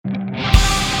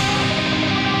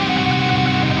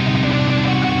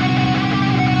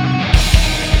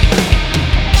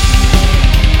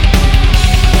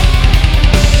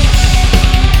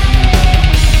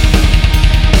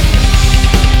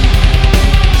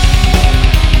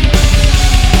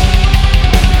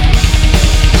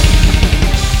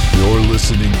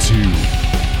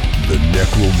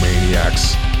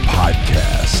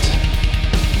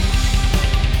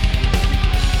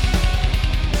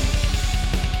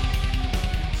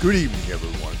Good evening,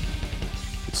 everyone.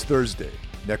 It's Thursday,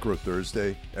 Necro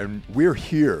Thursday, and we're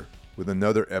here with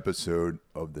another episode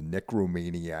of the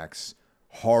Necromaniacs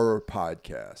Horror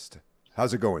Podcast.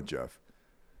 How's it going, Jeff?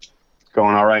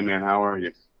 Going all right, man. How are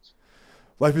you?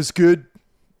 Life is good.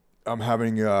 I'm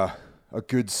having a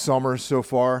good summer so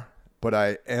far, but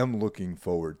I am looking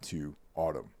forward to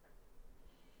autumn.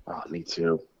 Oh, me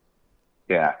too.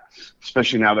 Yeah,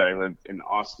 especially now that I live in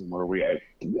Austin, where we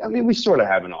sort of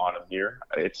have an autumn here.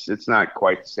 It's not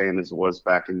quite the same as it was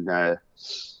back in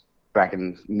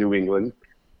New England,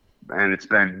 and it's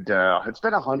been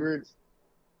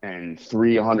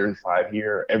 103, 105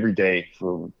 here every day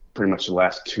for pretty much the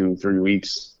last 2-3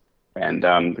 weeks, and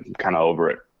I'm kind of over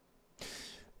it.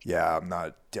 Yeah, I'm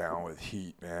not down with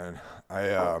heat, man.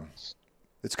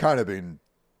 It's kind of been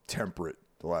temperate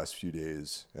the last few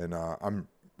days, and I'm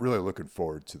really looking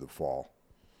forward to the fall.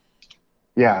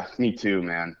 Yeah, me too,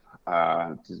 man.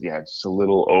 Just a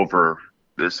little over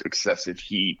this excessive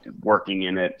heat, working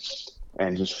in it,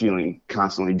 and just feeling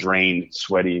constantly drained,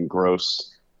 sweaty, and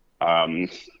gross.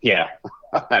 Yeah,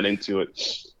 I'm not into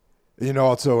it. You know,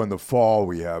 also in the fall,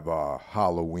 we have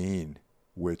Halloween,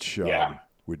 which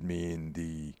would mean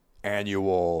the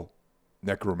annual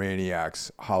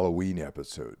Necromaniacs Halloween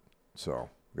episode.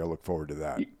 So we got to look forward to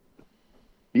that.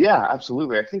 Yeah,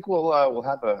 absolutely. I think we'll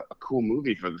have a cool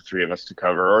movie for the three of us to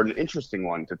cover, or an interesting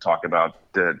one to talk about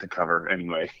to cover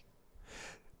anyway.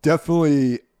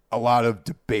 Definitely a lot of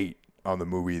debate on the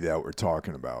movie that we're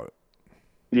talking about.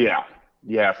 Yeah,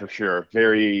 for sure.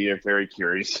 Very, very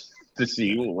curious to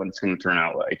see what it's going to turn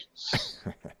out like.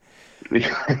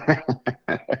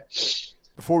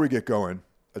 Before we get going,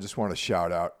 I just want to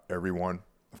shout out everyone.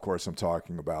 Of course, I'm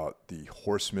talking about the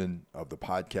horsemen of the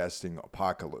podcasting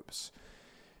apocalypse.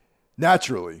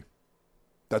 Naturally,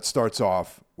 that starts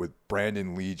off with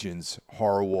Brandon Legion's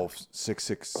Horror Wolf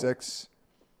 666.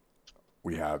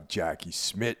 We have Jackie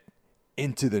Smith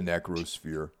into the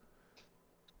Necrosphere.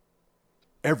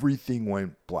 Everything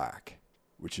Went Black,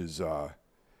 which is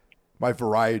my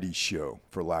variety show,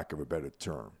 for lack of a better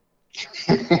term.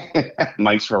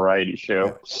 Mike's variety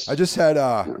show. Yeah. I just had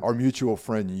our mutual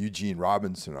friend Eugene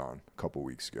Robinson on a couple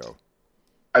weeks ago.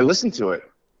 I listened to it.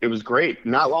 It was great.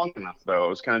 Not long enough, though. I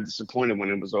was kind of disappointed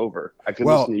when it was over. I could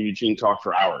listen to Eugene talk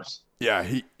for hours. Yeah,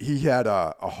 he had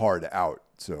a hard out.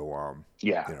 So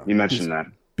you mentioned that.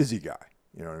 Busy guy.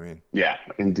 You know what I mean? Yeah,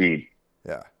 indeed.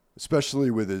 Yeah, especially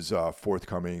with his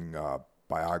forthcoming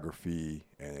biography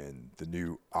and the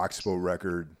new Oxbow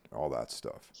record, all that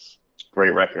stuff.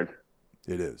 Great record.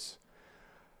 It is.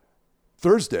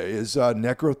 Thursday is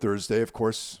Necro Thursday, of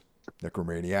course.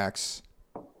 Necromaniacs.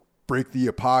 Break the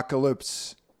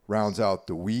Apocalypse rounds out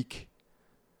the week.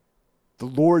 The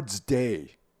Lord's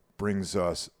Day brings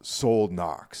us Soul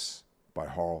Knocks by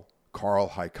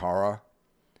Carl Hikara.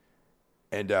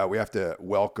 And we have to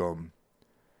welcome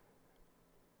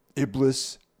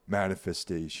Iblis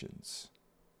Manifestations.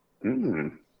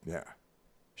 Mm. Yeah.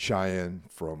 Cheyenne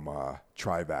from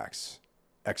Trivax.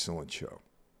 Excellent show.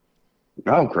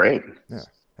 Oh, great. Yeah.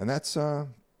 And that's a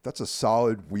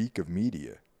solid week of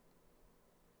media.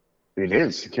 It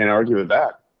is. You can't argue with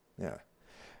that. Yeah.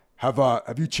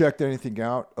 Have you checked anything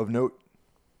out of note?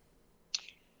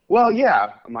 Well,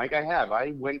 yeah, Mike, I have.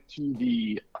 I went to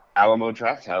the Alamo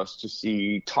Draft House to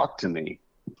see Talk to Me,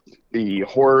 the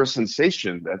horror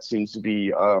sensation that seems to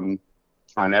be on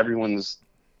everyone's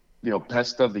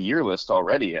best of the year list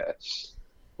already. A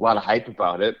lot of hype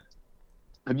about it.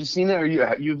 Have you seen it, or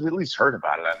you've at least heard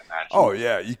about it? I imagine. Oh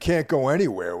yeah, you can't go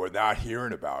anywhere without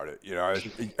hearing about it. You know,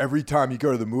 every time you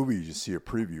go to the movie, you just see a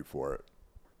preview for it.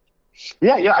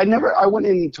 Yeah. I went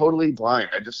in totally blind.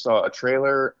 I just saw a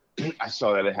trailer. I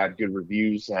saw that it had good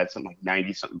reviews. It had something like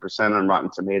 90-something% on Rotten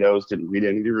Tomatoes. Didn't read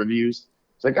any of the reviews.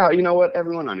 It's like, oh, you know what?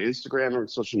 Everyone on Instagram or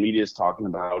social media is talking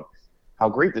about how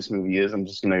great this movie is. I'm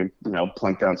just gonna,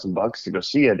 plunk down some bucks to go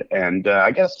see it. And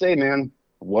I gotta say, man,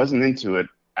 wasn't into it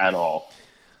at all.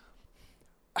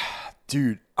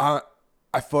 Dude, I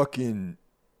fucking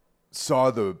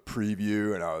saw the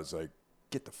preview and I was like,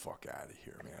 get the fuck out of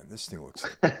here, man. This thing looks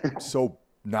like so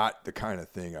not the kind of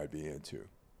thing I'd be into.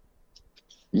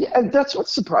 Yeah, that's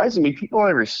what's surprising me. People I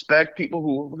respect, people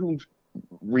who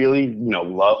really,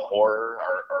 love horror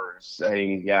are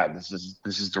saying, yeah, this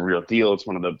is the real deal. It's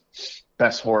one of the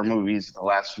best horror movies of the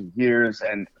last few years.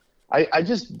 And I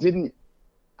just didn't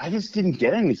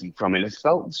get anything from it. It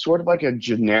felt sort of like a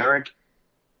generic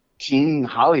teen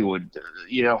Hollywood,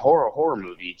 horror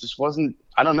movie. It just wasn't,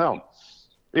 I don't know.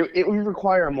 It would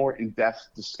require a more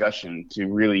in-depth discussion to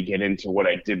really get into what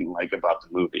I didn't like about the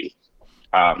movie.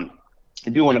 I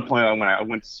do want to point out when I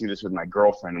went to see this with my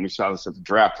girlfriend, and we saw this at the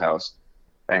Draft House,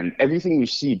 and everything you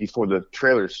see before the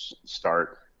trailers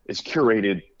start is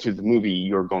curated to the movie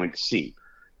you're going to see.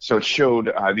 So it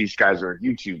showed these guys are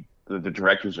YouTube. The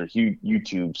directors are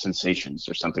YouTube sensations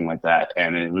or something like that,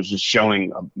 and it was just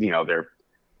showing,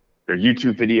 their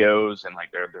YouTube videos and like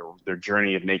their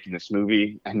journey of making this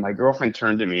movie. And my girlfriend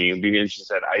turned to me and she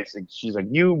said, she's like,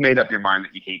 you made up your mind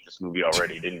that you hate this movie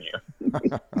already, didn't you?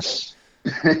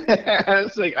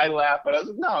 It's like I laughed, but I was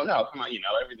like, no, come on,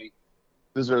 everything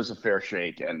deserves a fair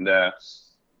shake. And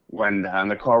when on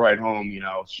the car ride home,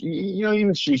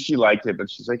 even she liked it, but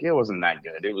she's like, it wasn't that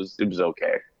good. It was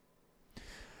okay.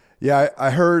 Yeah, I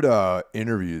heard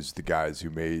interviews the guys who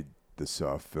made this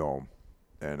film,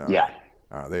 and Yeah.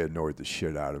 they annoyed the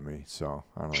shit out of me. So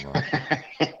I don't know.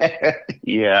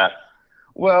 Yeah.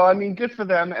 Well, I mean, good for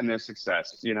them and their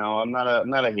success. I'm not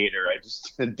a hater. I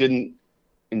just didn't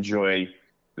enjoy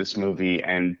this movie,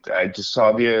 and I just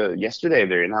saw yesterday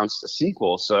they announced a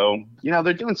sequel. So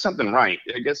they're doing something right.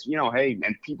 I guess hey,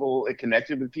 and it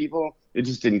connected with people. It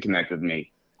just didn't connect with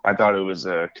me. I thought it was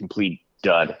a complete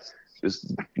dud.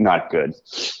 Just not good.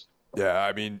 Yeah,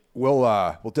 I mean, we'll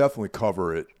definitely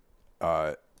cover it.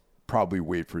 Probably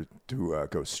wait for it to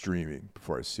go streaming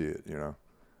before I see it.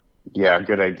 Yeah,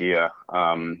 good idea.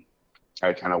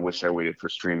 I kind of wish I waited for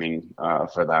streaming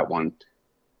for that one.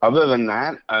 Other than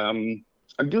that, I'm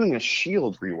doing a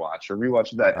Shield rewatch, a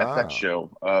rewatch of that FX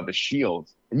show, The Shield.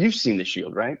 You've seen The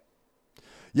Shield, right?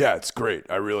 Yeah, it's great.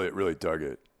 I really dug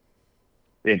it.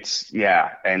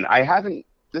 And I haven't.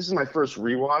 This is my first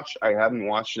rewatch. I haven't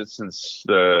watched it since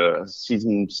the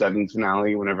season 7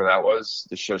 finale, whenever that was.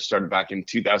 The show started back in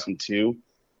 2002,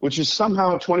 which is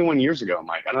somehow 21 years ago,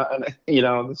 Mike.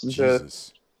 This is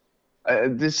Jesus.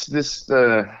 this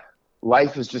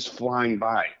life is just flying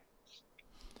by.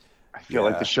 I feel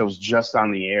like the show's just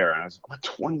on the air, and I was like, what,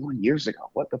 21 years ago?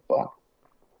 What the fuck?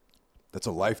 That's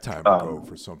a lifetime ago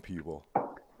for some people.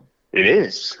 It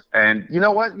is. And you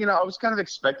know what? I was kind of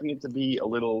expecting it to be a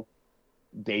little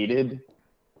dated,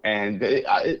 and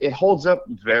it holds up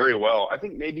very well. I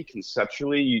think maybe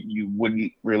conceptually you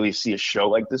wouldn't really see a show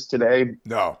like this today.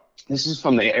 No. This is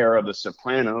from the era of The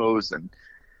Sopranos and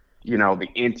the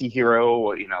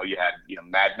anti-hero. You had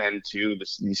Mad Men too.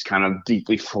 These kind of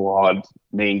deeply flawed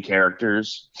main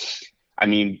characters. I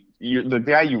mean, the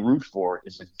guy you root for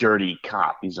is a dirty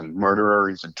cop. He's a murderer.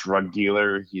 He's a drug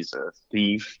dealer. He's a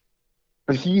thief.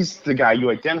 But he's the guy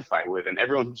you identify with, and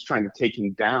everyone who's trying to take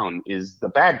him down is the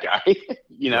bad guy.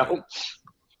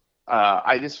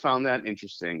 I just found that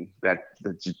interesting that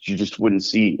you just wouldn't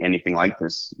see anything like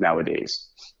this nowadays.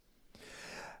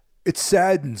 It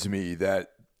saddens me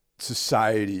that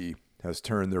society has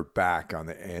turned their back on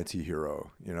the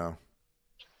anti-hero,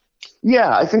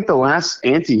 Yeah, I think the last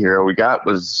anti-hero we got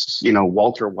was,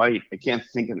 Walter White. I can't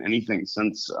think of anything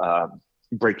since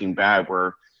Breaking Bad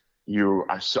where you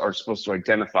are supposed to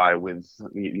identify with,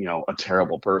 a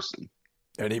terrible person.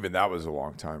 And even that was a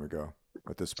long time ago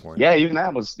at this point. Yeah, even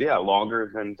that was,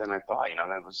 longer than I thought.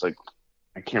 That was like,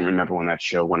 I can't remember when that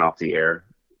show went off the air,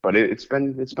 but it's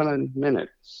been a minute.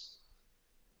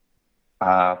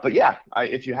 But yeah,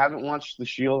 if you haven't watched The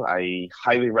Shield, I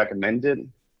highly recommend it.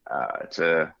 It's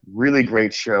a really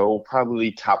great show,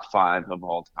 probably top 5 of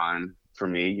all time for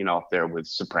me, up there with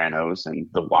Sopranos and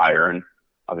The Wire and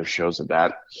other shows of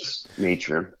that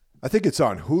nature. I think it's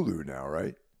on Hulu now,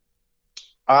 right?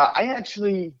 I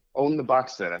actually own the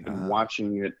box set. I've been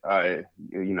watching it,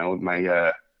 with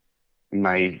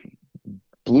my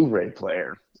Blu-ray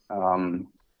player.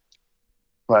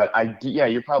 But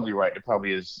you're probably right. It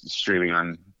probably is streaming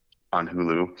on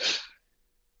Hulu.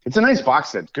 It's a nice box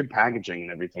set, good packaging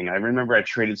and everything. I remember I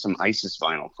traded some ISIS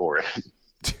vinyl for it.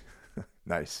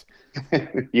 Nice.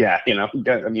 Yeah, I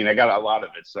got a lot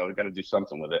of it, so I got to do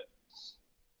something with it.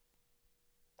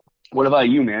 What about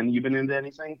you, man? You been into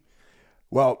anything?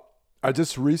 Well, I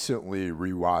just recently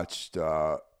rewatched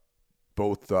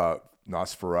both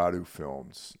Nosferatu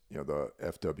films. The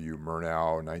F.W.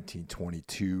 Murnau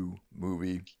 1922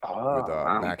 movie with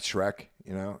Max Schreck.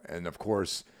 And of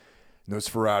course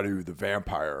Nosferatu the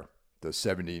Vampire, the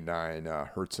 79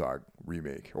 Herzog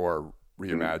remake or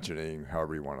reimagining,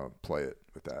 however you want to play it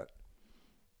with that.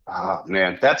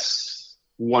 Man, that's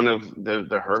one of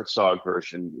the Herzog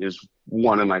version is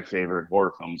one of my favorite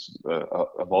horror films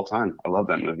of all time. I love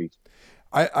that movie.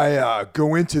 I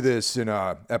go into this in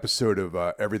a episode of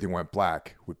Everything Went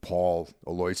Black with Paul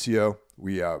Aloisio.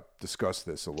 We discussed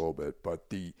this a little bit,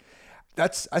 but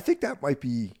I think that might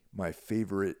be my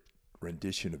favorite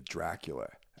rendition of Dracula.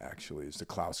 Actually, is the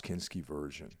Klaus Kinski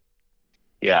version.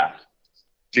 Yeah.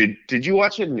 Did you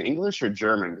watch it in English or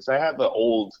German? Because I have the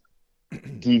old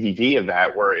DVD of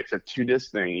that where it's a 2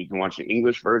 disc thing. You can watch the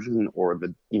English version or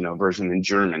the version in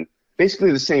German.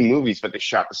 Basically the same movies, but they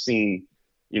shot the scene,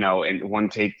 in one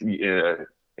take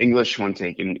English, one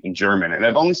take in German. And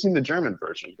I've only seen the German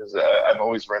version because I've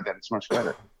always read that it's much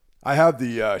better. I have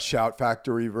the Shout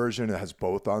Factory version. It has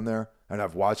both on there, and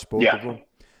I've watched both of Yeah. them.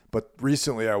 But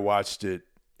recently I watched it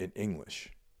in English.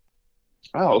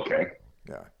 Oh, okay.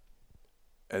 Yeah.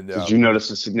 And Did you notice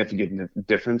a significant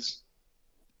difference?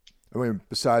 I mean,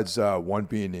 besides one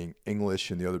being in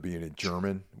English and the other being in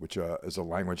German, which is a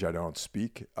language I don't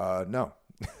speak, no.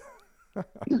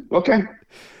 Okay.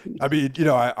 I mean,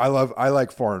 I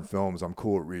like foreign films. I'm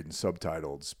cool at reading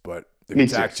subtitles, but if Me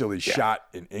it's too. actually Yeah. shot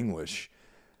in English,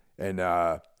 and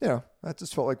I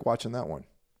just felt like watching that one.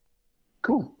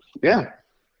 Cool. Yeah.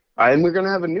 And we're gonna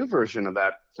have a new version of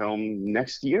that film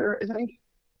next year, I think.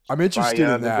 I'm interested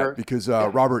By, in that because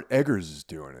Robert Eggers is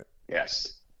doing it.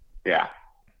 Yes. Yeah.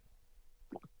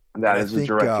 And That I is a think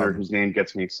director whose name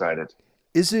gets me excited.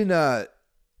 isn't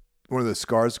one of the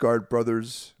Skarsgård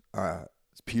brothers,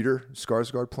 is Peter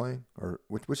Skarsgård playing, or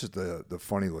which is the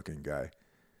funny looking guy?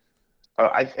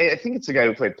 I think it's the guy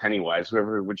who played Pennywise,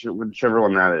 whichever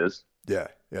one that is. Yeah,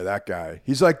 that guy.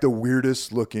 He's like the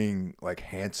weirdest looking, like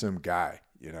handsome guy,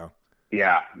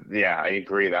 Yeah, I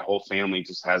agree. That whole family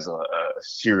just has a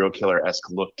serial killer-esque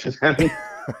look to them.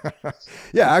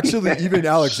 Yeah, actually, even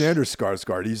Alexander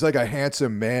Skarsgård, he's like a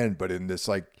handsome man, but in this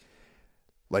like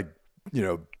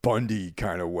Bundy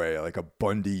kind of way, like a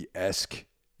Bundy-esque,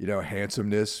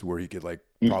 handsomeness, where he could like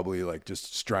probably like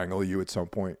just strangle you at some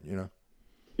point,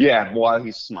 Yeah, while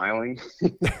he's smiling.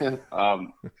 I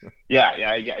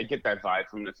get that vibe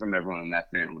from everyone in that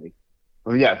family.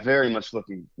 Well, yeah, very much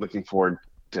looking forward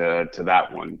to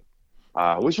that one.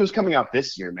 Which was coming out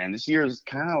this year, man. This year is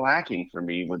kind of lacking for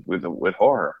me with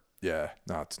horror. Yeah,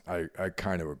 no, I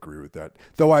kind of agree with that.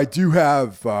 Though I do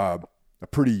have a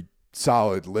pretty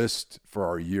solid list for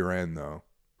our year end, though.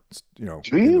 It's,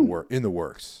 Do you? in the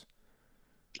works.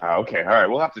 Okay, all right.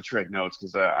 We'll have to trade notes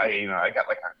because I got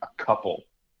like a couple.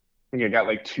 I think I got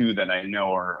like 2 that I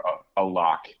know are a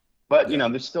lock. But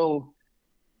there's still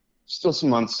some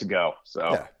months to go.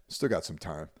 So Yeah, still got some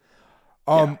time.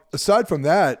 Yeah. Aside from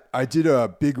that, I did a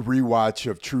big rewatch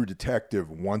of True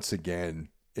Detective once again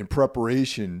in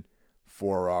preparation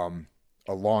for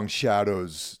a Long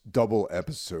Shadows double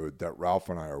episode that Ralph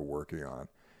and I are working on.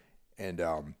 And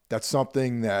that's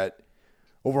something that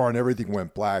over on Everything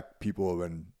Went Black, people have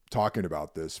been talking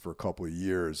about this for a couple of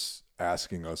years,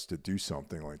 asking us to do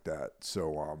something like that.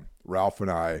 So Ralph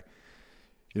and I,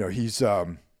 he's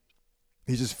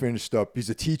just finished up. He's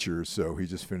a teacher, so he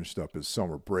just finished up his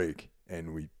summer break,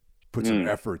 and we put some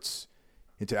efforts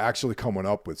into actually coming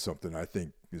up with something I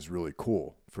think is really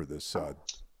cool for this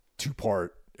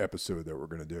 2-part episode that we're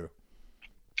going to do.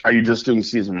 Are you just doing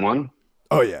season 1?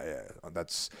 Oh yeah.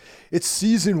 It's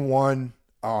season 1.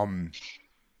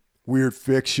 Weird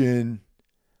fiction.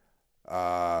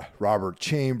 Robert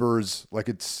Chambers. Like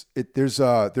there's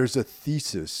a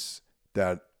thesis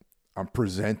that I'm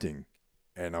presenting,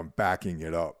 and I'm backing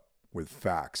it up with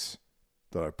facts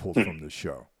that I pulled from the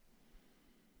show.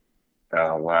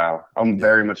 Oh wow! I'm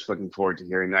very much looking forward to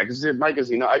hearing that because Mike, as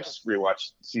you know, I just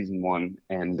rewatched season 1,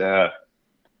 and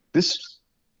this,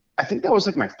 I think that was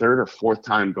like my 3rd or 4th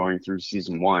time going through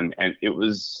season 1, and it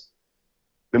was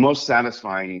the most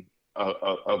satisfying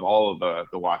of all of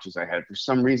the watches I had. For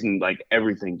some reason, like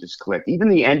everything just clicked. Even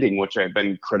the ending, which I've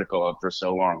been critical of for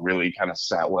so long, really kind of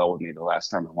sat well with me the last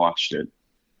time I watched it.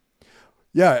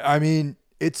 Yeah, I mean,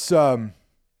 it's I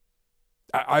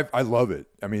love it.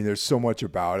 I mean, there's so much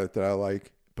about it that I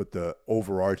like, but the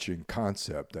overarching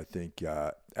concept, I think,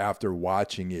 after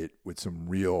watching it with some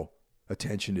real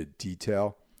attention to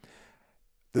detail,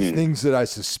 the things that I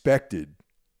suspected,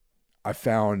 I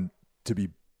found to be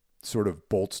sort of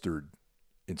bolstered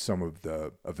in some of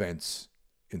the events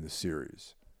in the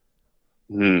series.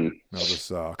 I'll just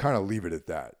kind of leave it at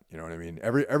that. You know what I mean?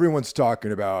 Everyone's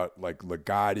talking about like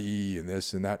Ligotti and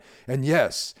this and that. And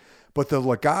yes, but the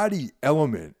Ligotti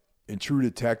element in True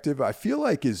Detective, I feel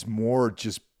like is more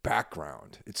just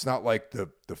background. It's not like the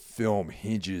film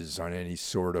hinges on any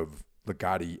sort of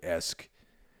Ligotti-esque,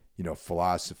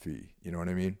 philosophy. You know what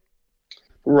I mean?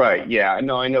 Right. Yeah.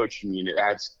 No, I know what you mean.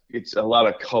 It's a lot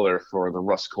of color for the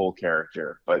Russ Cole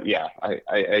character. But yeah, I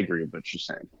agree with what you're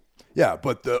saying. Yeah,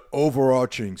 but the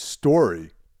overarching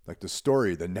story,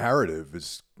 the narrative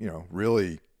is,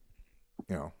 really,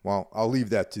 well, I'll leave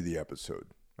that to the episode.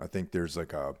 I think there's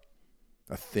like a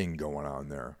thing going on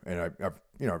there. And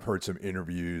I've heard some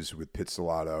interviews with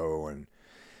Pizzolatto, and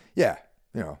yeah,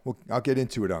 I'll get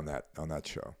into it on that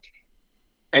show.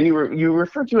 And you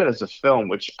refer to it as a film,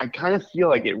 which I kind of feel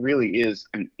like it really is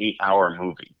an 8-hour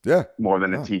movie Yeah, more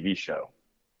than a no, TV show.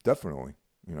 definitely.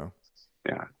 You know,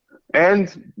 Yeah.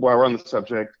 And while we're on the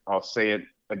subject, I'll say it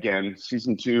again.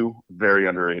 Season 2, very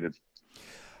underrated.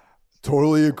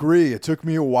 totally agree. It took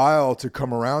me a while to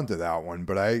come around to that one,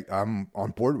 but I'm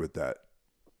on board with that.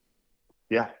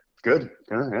 Yeah. Good.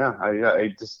 Yeah.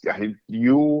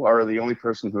 You are the only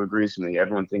person who agrees with me.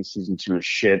 Everyone thinks season 2 is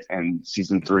shit and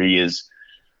season 3 is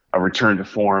a return to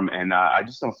form. And I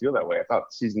just don't feel that way. I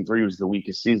thought season 3 was the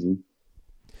weakest season.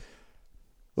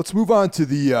 Let's move on to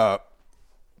the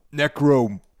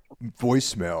Necro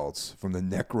voicemails from the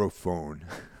Necro phone.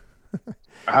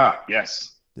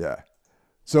 Yes. Yeah.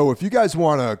 So if you guys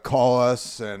want to call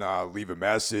us and leave a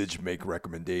message, make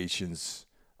recommendations,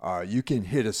 you can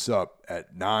hit us up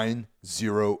at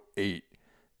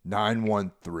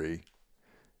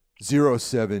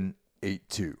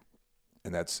 908-913-0782.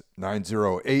 And that's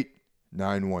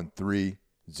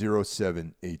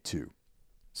 908-913-0782.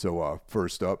 So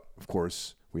first up, of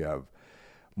course, we have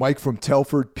Mike from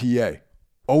Telford, PA.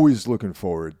 Always looking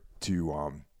forward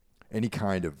to any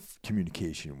kind of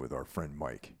communication with our friend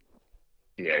Mike.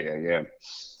 Yeah. Hey,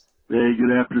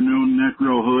 good afternoon,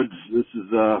 Necro Hoods. This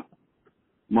is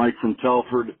Mike from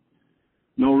Telford.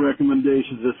 No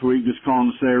recommendations this week. Just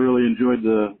calling to say I really enjoyed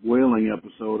the whaling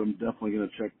episode. I'm definitely going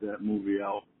to check that movie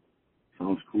out.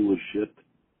 Sounds cool as shit.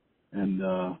 And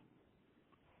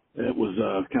it was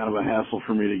kind of a hassle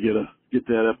for me to get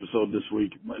that episode this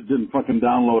week. It didn't fucking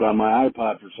download on my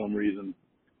iPod for some reason.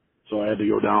 So I had to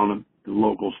go down to the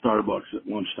local Starbucks at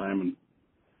lunchtime and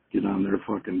get on their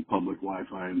fucking public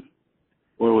Wi-Fi. And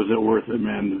boy, was it worth it,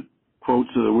 man. Quotes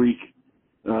of the week.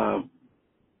 I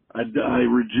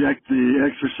reject the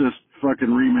Exorcist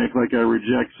fucking remake like I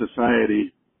reject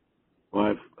Society.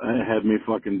 Well, it had me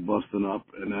fucking busting up.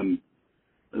 And then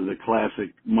the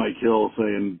classic Mike Hill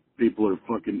saying people are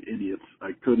fucking idiots.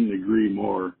 I couldn't agree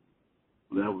more.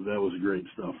 That was great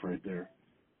stuff right there.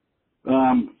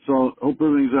 So hope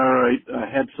everything's all right. I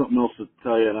had something else to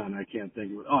tell you, and I can't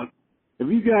think of it. Oh, if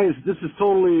you guys, this is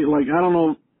totally like, I don't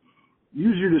know,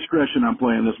 use your discretion on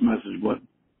playing this message, but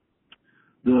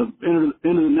the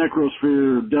into the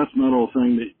Necrosphere death metal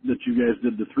thing that you guys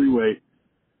did, the three-way,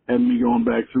 had me going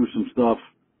back through some stuff.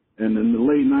 And in the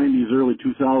late 90s, early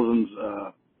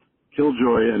 2000s,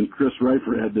 Killjoy and Chris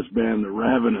Reifer had this band, the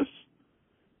Ravenous,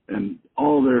 and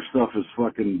all their stuff is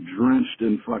fucking drenched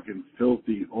in fucking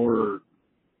filthy horror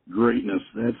greatness.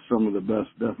 That's some of the best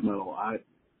death metal.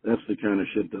 That's the kind of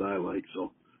shit that I like.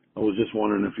 So I was just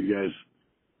wondering if you guys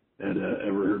had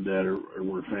ever heard that or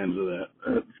were fans of that.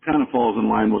 It kind of falls in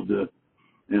line with the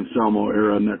Anselmo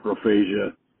era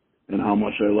Necrophagia and how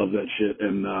much I love that shit.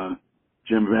 And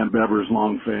Jim Van Bever's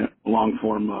long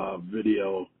form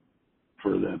video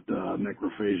for that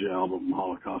Necrophagia album,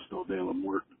 Holocausto de la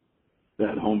Muerte.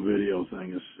 That home video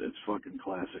thing it's fucking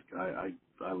classic. I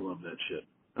love that shit.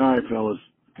 All right, fellas.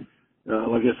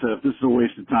 Like I said, if this is a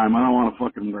waste of time, I don't want to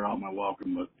fucking wear out my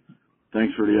welcome, but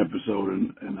thanks for the episode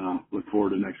and look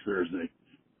forward to next Thursday.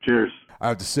 Cheers. I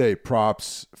have to say,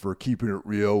 props for keeping it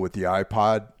real with the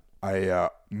iPod. I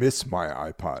miss my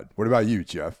iPod. What about you,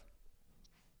 Jeff?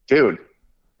 Dude,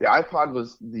 the iPod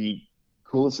was the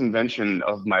coolest invention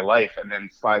of my life, and then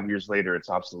 5 years later, it's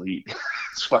obsolete.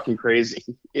 It's fucking crazy.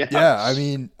 Yeah, I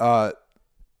mean, I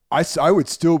would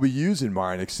still be using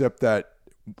mine, except that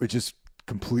it just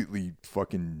completely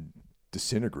fucking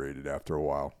disintegrated after a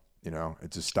while. You know,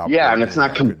 it just stopped. Yeah, and it's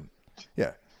not.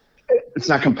 Yeah, it's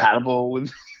not compatible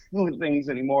with things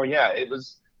anymore. Yeah, it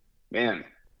was. Man,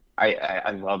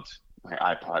 I loved my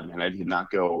iPod, man. I did not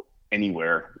go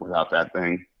anywhere without that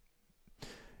thing.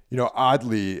 You know,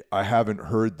 oddly, I haven't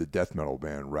heard the death metal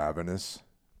band Ravenous,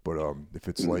 but if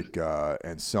it's like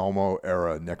Anselmo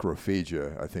era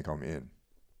Necrophagia, I think I'm in.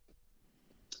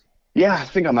 Yeah, I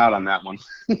think I'm out on that one.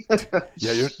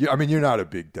 Yeah, I mean, you're not a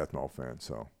big death metal fan,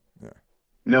 so yeah.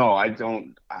 No, I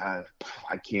don't. I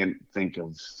can't think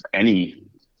of any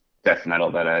death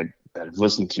metal that I've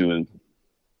listened to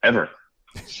ever.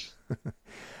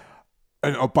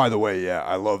 And oh, by the way, yeah,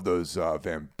 I love those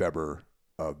Van Beber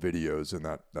videos and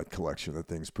that collection. That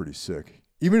thing's pretty sick.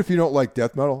 Even if you don't like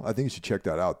death metal, I think you should check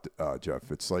that out,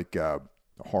 Jeff. It's like a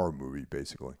horror movie,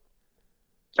 basically.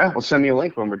 Yeah, well, send me a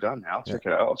link when we're done. I'll check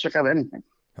it out. I'll check out anything.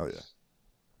 Hell yeah.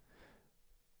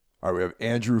 All right, we have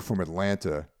Andrew from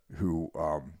Atlanta, who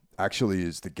actually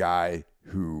is the guy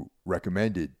who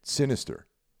recommended Sinister.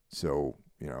 So,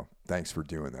 you know, thanks for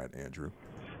doing that, Andrew.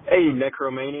 Hey,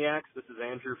 Necromaniacs. This is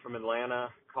Andrew from Atlanta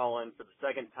calling for the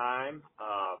second time.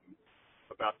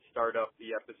 about to start up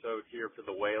the episode here for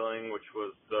The Wailing, which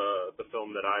was the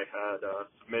film that I had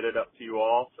submitted up to you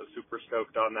all, so super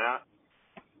stoked on that.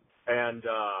 And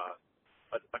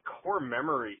a core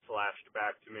memory flashed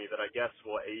back to me that I guess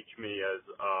will age me as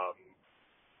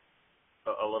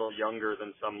a little younger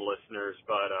than some listeners,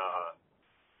 but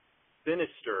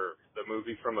Sinister, the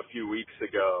movie from a few weeks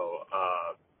ago,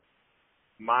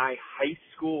 my high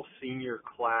school senior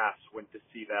class went to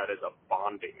see that as a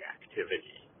bonding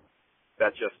activity.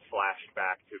 That just flashed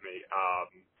back to me.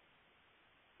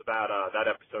 That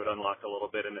episode unlocked a little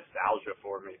bit of nostalgia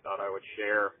for me. Thought I would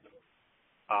share.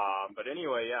 But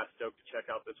anyway, yeah, stoked to check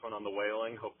out this one on The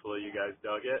Wailing. Hopefully you guys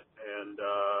dug it, and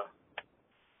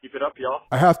keep it up, y'all.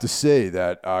 I have to say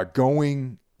that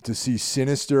going to see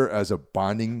Sinister as a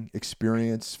bonding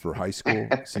experience for high school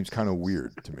seems kind of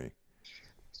weird to me.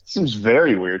 Seems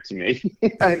very weird to me.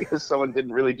 I guess someone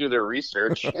didn't really do their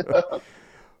research.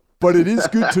 But it is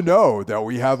good to know that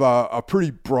we have a pretty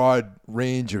broad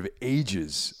range of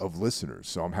ages of listeners,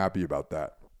 so I'm happy about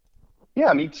that.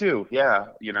 Yeah, me too. Yeah,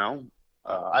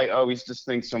 I always just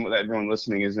think that everyone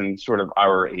listening is in sort of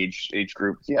our age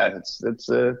group. Yeah,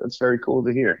 that's very cool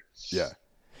to hear. Yeah.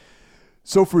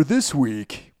 So for this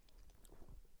week,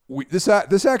 this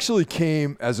actually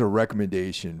came as a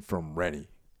recommendation from Rennie,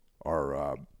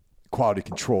 our quality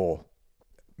control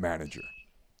manager,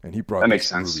 and he brought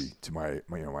this movie to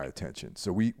my attention.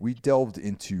 So we delved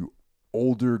into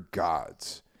Older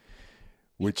Gods,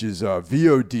 which is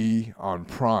VOD on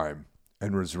Prime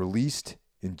and was released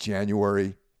in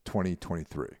January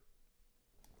 2023.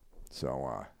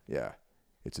 So yeah,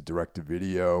 it's a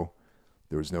direct-to-video.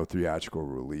 There was no theatrical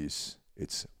release.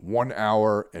 It's 1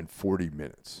 hour and 40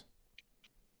 minutes.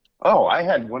 Oh, I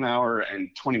had 1 hour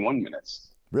and 21 minutes.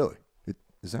 Really?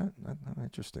 Is that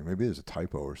interesting? Maybe there's a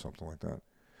typo or something like that.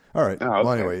 All right. Oh, okay.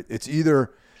 Well, anyway, it's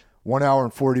either 1 hour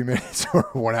and 40 minutes or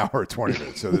 1 hour and 20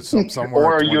 minutes. So there's somewhere.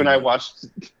 Or you and I watched.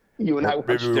 Maybe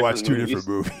we watched two different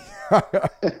movies.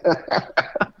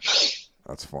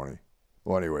 That's funny.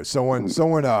 Well, anyway, someone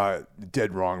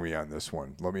dead wrong me on this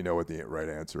one. Let me know what the right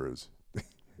answer is.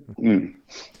 Written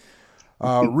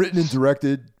and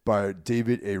directed by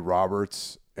David A.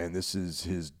 Roberts, and this is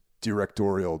his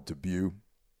directorial debut.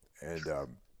 And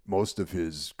most of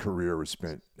his career was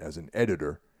spent as an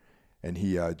editor, and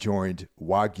he joined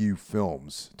Wagyu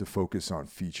Films to focus on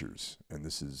features, and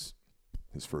this is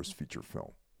his first feature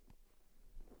film.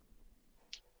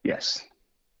 Yes.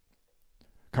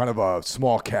 Kind of a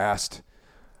small cast.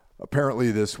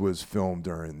 Apparently, this was filmed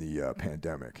during the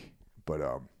pandemic, but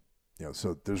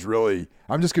so there's really.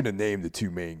 I'm just going to name the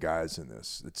two main guys in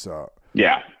this. It's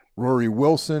Rory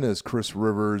Wilson as Chris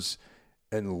Rivers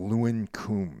and Lewin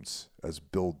Coombs as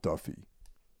Bill Duffy.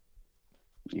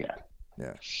 Yeah.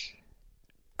 Yeah.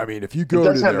 I mean, if you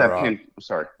go to their...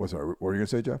 sorry. What were you going to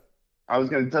say, Jeff?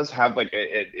 It does have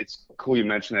it's cool you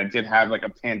mentioned that. It did have like a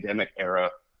pandemic era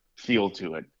feel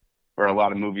to it, where a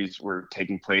lot of movies were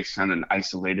taking place in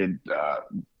isolated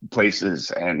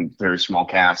places and very small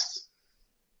casts.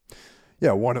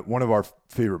 Yeah, one of our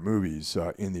favorite movies,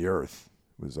 In the Earth,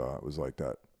 was like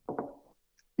that.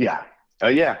 Yeah.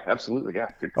 Yeah, absolutely.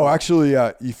 Yeah. Oh, actually,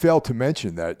 you failed to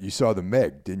mention that you saw the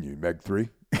Meg, didn't you? Meg 3?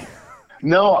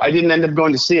 No, I didn't end up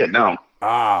going to see it. No.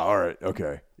 Ah, all right.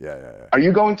 Okay. Yeah. Are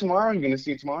you going tomorrow? Are you going to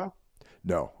see it tomorrow?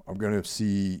 No, I'm going to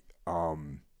see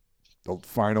the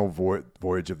final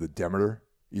voyage of the Demeter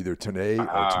either today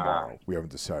or tomorrow. We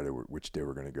haven't decided which day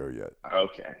we're going to go yet.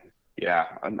 Okay. Yeah,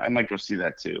 I might go see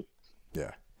that too.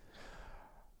 Yeah.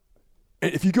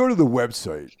 And if you go to the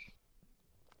website,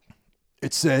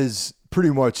 it says pretty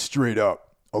much straight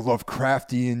up, a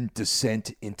Lovecraftian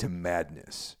descent into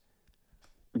madness.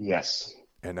 Yes.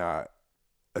 And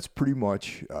that's pretty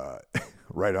much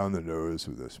right on the nose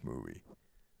with this movie.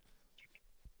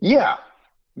 Yeah,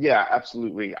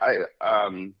 absolutely.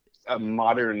 A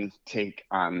modern take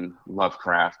on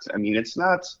Lovecraft. I mean, it's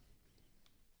not.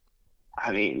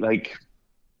 I mean, like,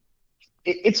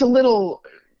 it's a little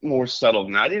more subtle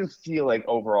than that. I didn't feel like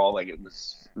overall like it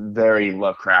was very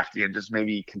Lovecraftian, just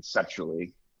maybe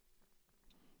conceptually.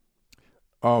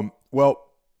 Well,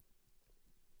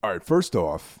 all right. First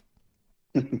off,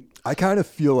 I kind of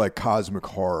feel like cosmic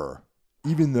horror,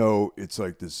 even though it's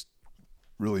like this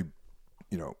really,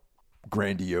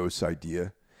 grandiose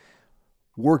idea,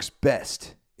 works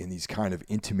best in these kind of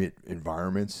intimate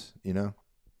environments,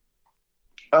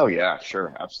 Oh yeah,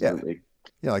 sure, absolutely.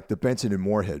 Yeah, like the Benson and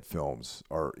Moorhead films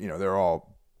are, they're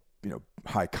all,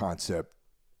 high concept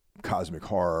cosmic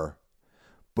horror,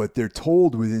 but they're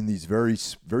told within these very,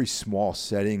 very small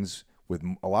settings with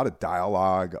a lot of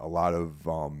dialogue, a lot of,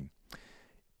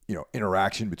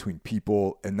 interaction between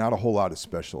people and not a whole lot of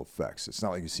special effects. It's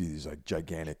not like you see these like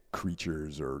gigantic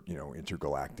creatures or,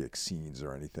 intergalactic scenes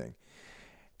or anything.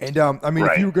 And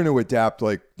if you were going to adapt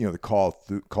like, the Call of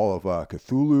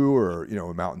Cthulhu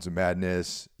or, Mountains of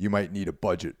Madness, you might need a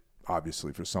budget,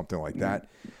 obviously, for something like that.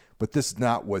 But this is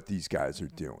not what these guys are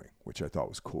doing, which I thought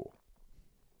was cool.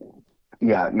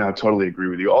 Yeah, no, totally agree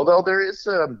with you. Although there is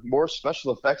more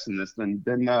special effects in this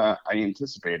than I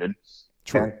anticipated.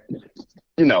 True.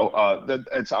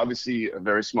 It's obviously a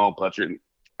very small budget,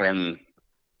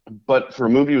 but for a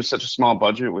movie with such a small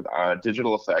budget with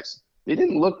digital effects, they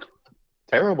didn't look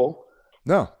terrible.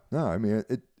 No. I mean,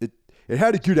 it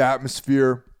had a good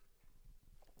atmosphere.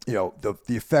 The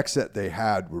effects that they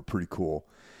had were pretty cool,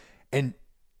 and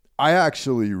I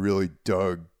actually really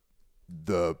dug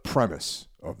the premise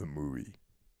of the movie.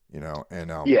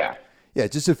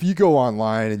 Just if you go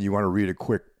online and you want to read a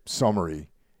quick summary.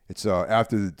 It's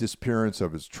after the disappearance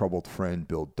of his troubled friend,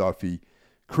 Bill Duffy,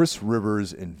 Chris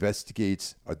Rivers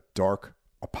investigates a dark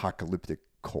apocalyptic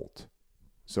cult.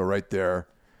 So right there,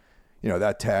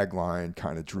 that tagline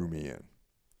kind of drew me in.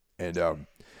 And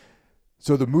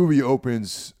so the movie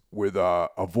opens with a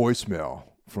voicemail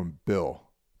from Bill.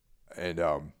 And,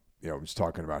 he's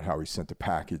talking about how he sent a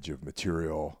package of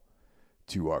material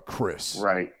to Chris.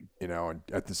 Right. And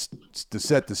to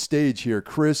set the stage here,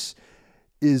 Chris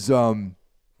is...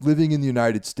 living in the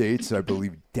United States, I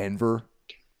believe Denver,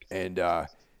 and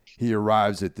he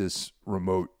arrives at this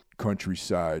remote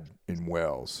countryside in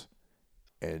Wales,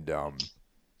 and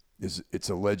it's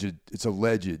alleged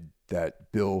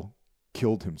that Bill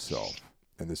killed himself,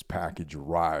 and this package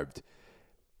arrived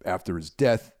after his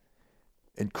death,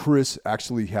 and Chris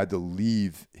actually had to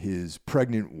leave his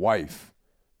pregnant wife,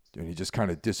 and he just kind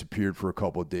of disappeared for a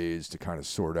couple of days to kind of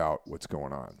sort out what's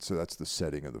going on. So that's the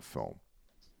setting of the film.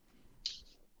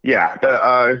 Yeah,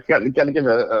 got to give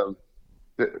the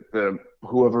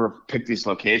whoever picked these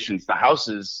locations. The house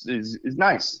is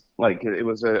nice. Like it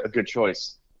was a good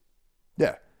choice.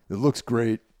 Yeah, it looks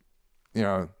great.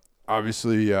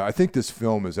 Obviously, I think this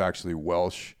film is actually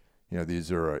Welsh.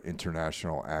 These are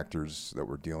international actors that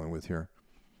we're dealing with here.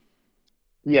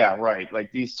 Yeah, right.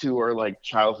 Like these two are like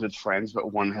childhood friends,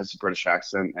 but one has a British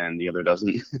accent and the other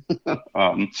doesn't.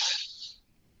 I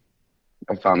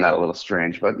found that a little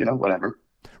strange, but whatever.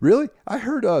 Really? I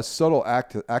heard subtle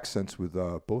accents with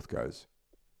both guys.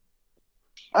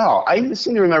 Oh, I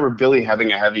seem to remember Billy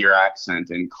having a heavier accent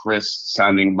and Chris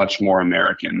sounding much more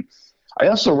American. I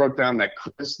also wrote down that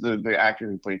Chris, the actor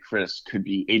who played Chris, could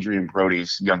be Adrian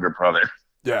Brody's younger brother.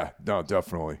 Yeah, no,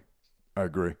 definitely. I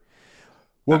agree.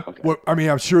 Well, okay.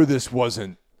 I'm sure this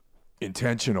wasn't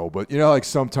intentional, but like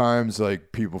sometimes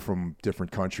like people from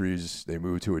different countries, they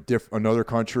move to another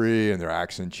country and their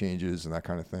accent changes and that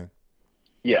kind of thing.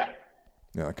 Yeah.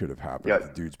 Yeah, that could have happened. Yeah. If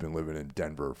the dude's been living in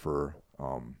Denver for,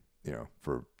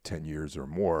 for 10 years or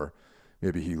more.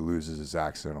 Maybe he loses his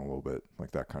accent a little bit,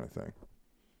 like that kind of thing.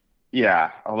 Yeah,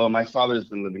 although my father's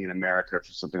been living in America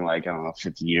for something like,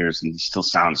 50 years, and he still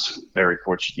sounds very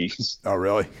Portuguese. Oh,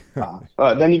 really?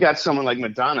 Then you got someone like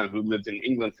Madonna who lived in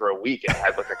England for a week and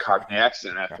had like a Cockney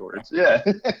accent afterwards. Yeah.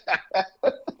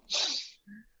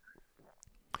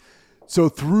 So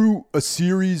through a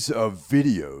series of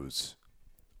videos,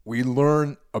 we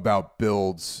learn about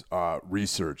Bill's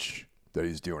research that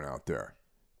he's doing out there,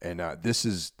 and this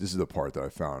is the part that I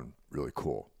found really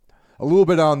cool. A little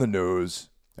bit on the nose,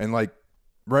 and like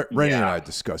Rennie and I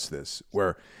discussed this,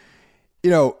 where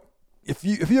if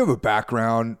you have a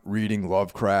background reading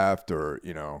Lovecraft or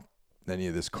any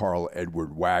of this Carl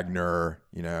Edward Wagner,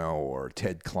 or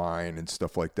Ted Klein and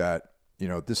stuff like that,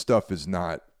 this stuff is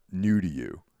not new to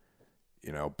you.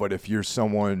 But if you're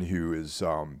someone who is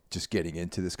just getting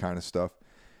into this kind of stuff,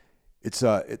 it's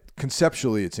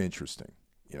conceptually it's interesting.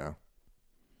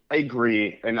 I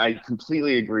agree, and I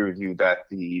completely agree with you that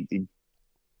the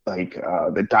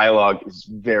dialogue is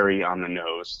very on the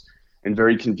nose and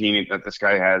very convenient that this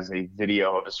guy has a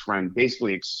video of his friend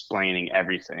basically explaining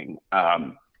everything.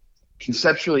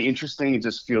 Conceptually interesting, it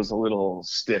just feels a little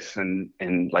stiff and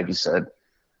like you said,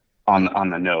 on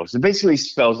the nose. It basically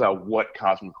spells out what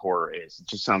cosmic horror is. It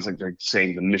just sounds like they're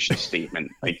saying the mission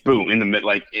statement, like boom, in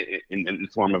the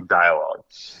form of dialogue.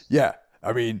 Yeah,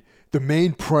 I mean, the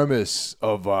main premise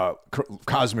of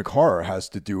cosmic horror has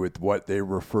to do with what they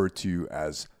refer to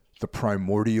as the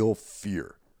primordial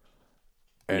fear,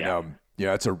 and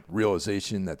it's a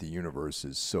realization that the universe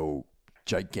is so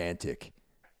gigantic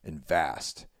and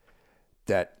vast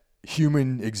that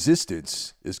human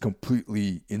existence is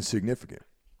completely insignificant.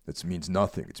 It means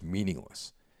nothing. It's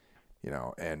meaningless,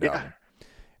 and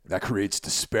that creates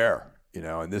despair.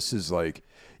 And this is like,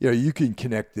 you can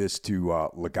connect this to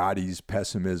Ligotti's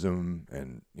pessimism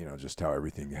and, just how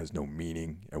everything has no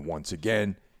meaning. And once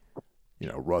again,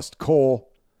 Rust Cole,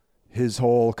 his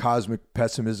whole cosmic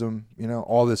pessimism,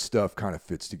 all this stuff kind of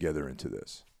fits together into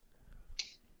this.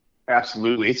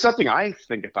 Absolutely. It's something I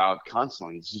think about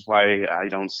constantly. This is why I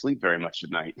don't sleep very much at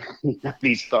night.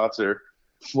 These thoughts are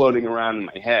floating around in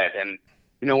my head. And,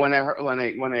 when I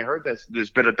heard this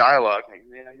bit of dialogue, I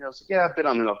was like, yeah, I've been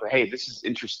on enough. Hey, this is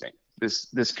interesting.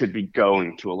 This could be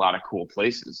going to a lot of cool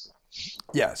places.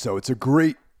 Yeah. So it's a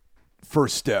great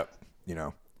first step,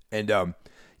 and,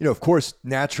 of course,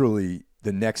 naturally,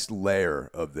 the next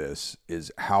layer of this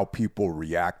is how people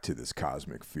react to this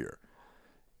cosmic fear.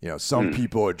 Some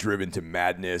people are driven to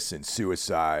madness and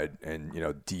suicide and,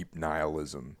 deep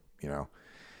nihilism,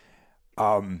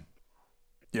 some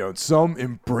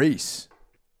embrace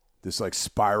this like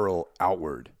spiral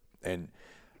outward, and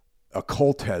a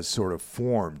cult has sort of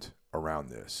formed around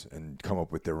this and come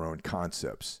up with their own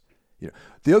concepts.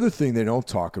 The other thing they don't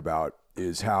talk about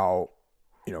is how,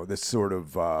 this sort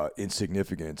of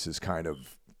insignificance is kind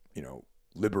of,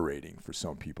 liberating for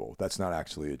some people. That's not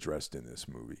actually addressed in this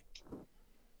movie.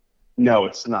 No,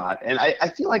 it's not. And I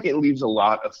feel like it leaves a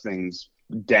lot of things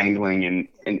dangling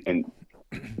and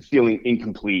feeling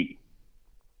incomplete.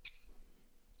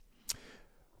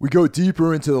 We go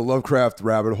deeper into the Lovecraft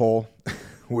rabbit hole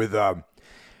with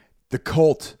the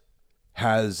cult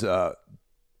has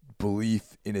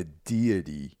belief in a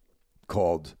deity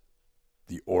called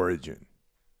the Origin.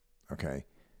 Okay.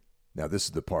 Now this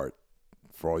is the part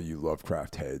for all you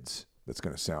Lovecraft heads that's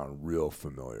going to sound real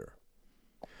familiar.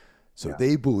 So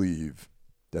they believe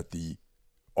that the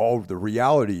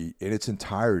reality in its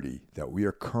entirety that we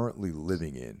are currently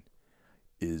living in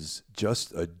is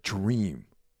just a dream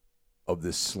of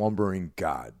this slumbering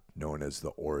god known as the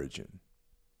Origin.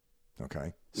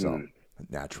 Okay? So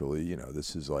naturally,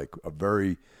 this is like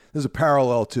there's a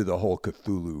parallel to the whole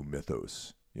Cthulhu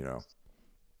mythos,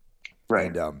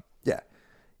 Right. And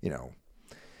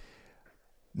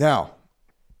now,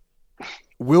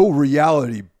 will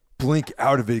reality blink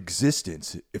out of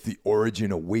existence if the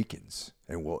Origin awakens,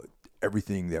 and will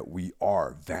everything that we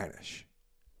are vanish?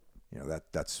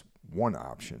 That's one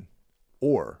option.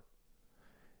 Or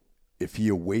if he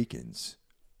awakens,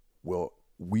 will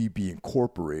we be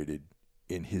incorporated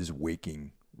in his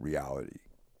waking reality?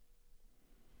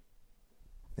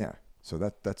 Yeah. So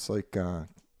that's like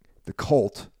the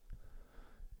cult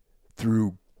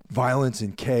through violence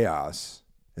and chaos.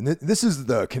 And this is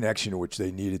the connection to which they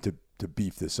needed to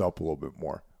beef this up a little bit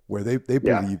more, where they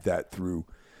believe that through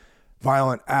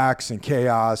violent acts and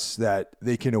chaos that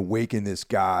they can awaken this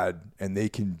god and they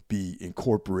can be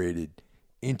incorporated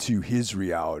into his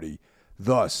reality,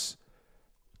 thus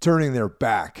turning their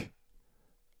back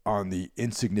on the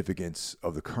insignificance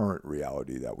of the current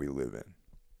reality that we live in.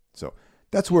 So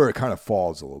that's where it kind of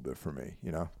falls a little bit for me,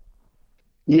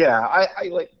 Yeah, I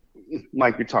like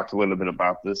Mike. We talked a little bit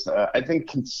about this. I think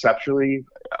conceptually,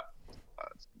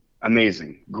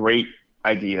 amazing, great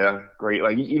idea, great.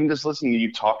 Like even just listening to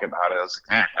you talk about it, I was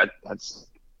like, that's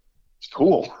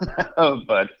cool.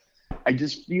 But I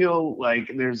just feel like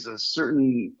there's a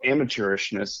certain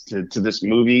amateurishness to this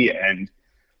movie, and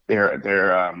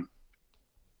their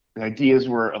ideas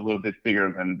were a little bit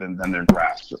bigger than their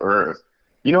grasp, or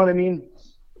you know what I mean?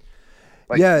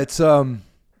 Like, yeah, it's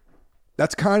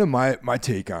that's kind of my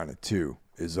take on it too.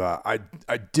 Is I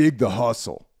dig the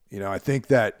hustle. I think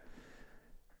that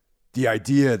the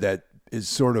idea that is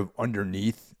sort of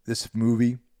underneath this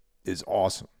movie is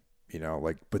awesome.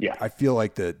 But I feel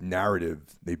like the narrative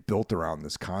they built around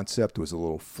this concept was a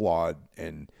little flawed,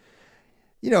 and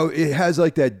it has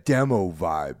like that demo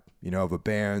vibe, of a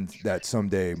band that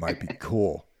someday might be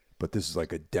cool, but this is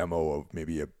like a demo of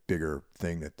maybe a bigger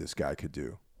thing that this guy could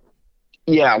do.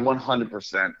 Yeah,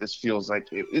 100%. This feels like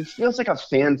it feels like a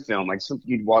fan film, like something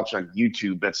you'd watch on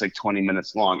YouTube that's like 20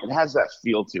 minutes long. It has that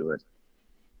feel to it.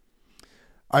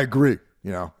 I agree,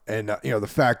 and the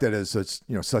fact that it's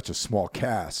such a small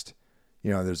cast,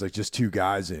 there's like just two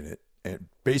guys in it, and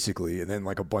basically, and then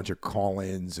like a bunch of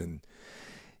call-ins and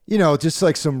just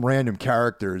like some random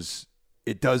characters.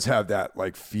 It does have that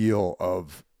like feel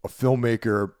of a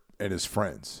filmmaker and his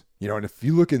friends, and if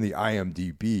you look in the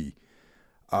IMDb,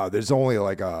 there's only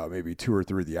like maybe 2 or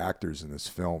 3 of the actors in this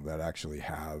film that actually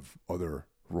have other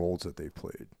roles that they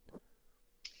played.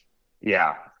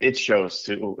 Yeah, it shows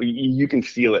too. You can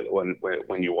feel it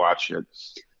when you watch it.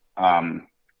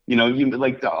 You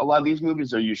like a lot of these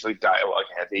movies are usually dialogue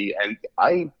heavy, and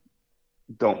I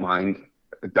don't mind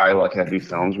dialogue heavy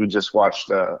films. We just watched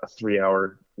a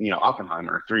 3-hour,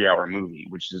 Oppenheimer, 3-hour movie,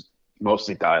 which is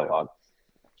mostly dialogue.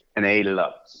 and I ate it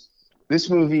up. This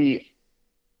movie,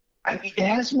 I mean, it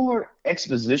has more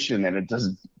exposition than it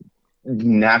does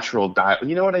natural dialogue.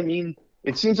 You know what I mean?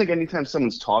 It seems like anytime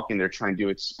someone's talking, they're trying to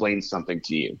explain something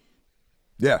to you.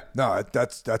 Yeah, no,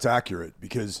 that's accurate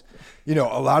because, you know,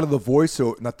 a lot of the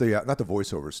voiceover, not the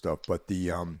voiceover stuff, but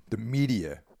the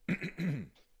media, you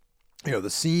know, the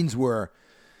scenes where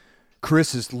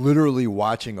Chris is literally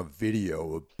watching a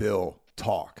video of Bill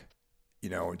talk, you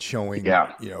know, and showing,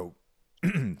 you know,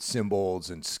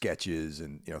 symbols and sketches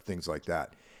and, you know, things like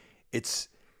that. It's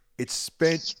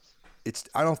spent.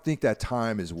 I don't think that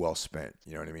time is well spent.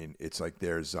 You know what I mean? It's like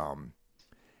there's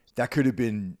that could have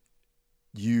been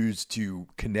used to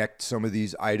connect some of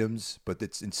these items, but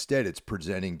instead it's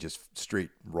presenting just straight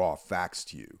raw facts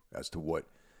to you as to what,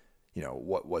 you know,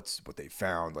 what they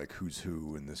found, like who's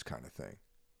who and this kind of thing.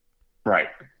 Right.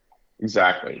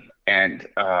 Exactly. And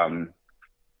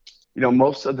you know,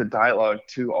 most of the dialogue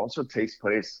too also takes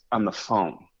place on the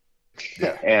phone.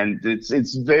 Yeah. And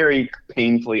it's very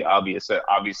painfully obvious that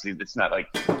obviously it's not like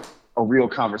a real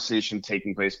conversation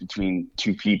taking place between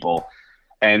two people.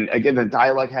 And again, the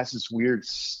dialogue has this weird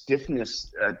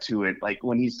stiffness to it. Like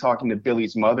when he's talking to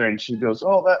Billy's mother and she goes,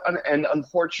 "Oh, and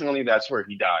unfortunately, that's where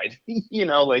he died." You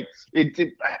know, like I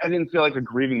didn't feel like a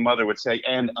grieving mother would say,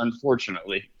 "And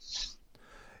unfortunately."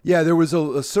 Yeah, there was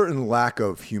a certain lack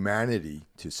of humanity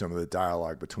to some of the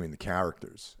dialogue between the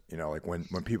characters. You know, like when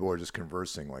people are just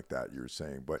conversing like that, you were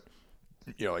saying. But,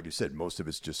 you know, like you said, most of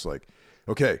it's just like,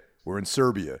 okay, we're in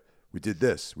Serbia. We did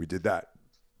this. We did that.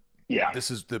 Yeah.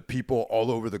 This is the people all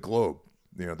over the globe.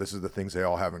 You know, this is the things they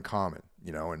all have in common,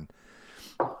 you know, and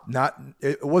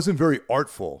it wasn't very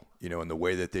artful, you know, in the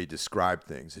way that they described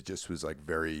things. It just was like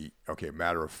very, okay,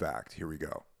 matter of fact, here we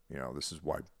go. You know, this is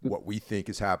what we think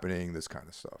is happening, this kind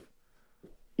of stuff.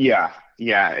 Yeah,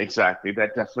 exactly. That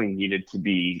definitely needed to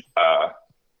be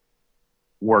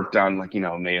worked on, like, you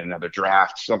know, made another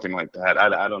draft, something like that.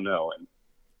 I don't know. And,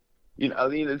 you know, I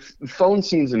mean, it's phone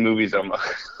scenes in movies,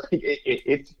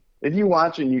 if you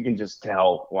watch it, you can just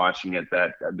tell watching it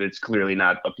that it's clearly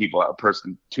not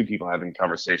two people having a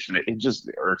conversation. It just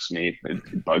irks me.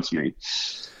 It bugs me.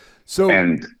 So,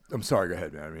 and I'm sorry, go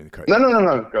ahead, man. I mean,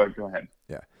 no. Go ahead.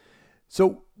 Yeah.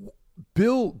 So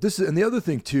Bill, and the other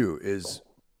thing too is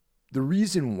the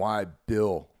reason why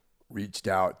Bill reached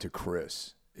out to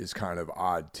Chris is kind of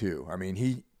odd too. I mean,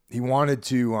 he wanted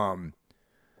to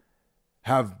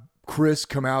have Chris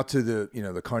come out to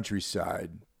the countryside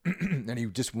and he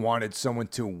just wanted someone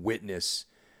to witness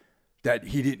that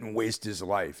he didn't waste his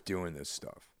life doing this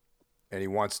stuff. And he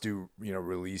wants to, you know,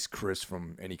 release Chris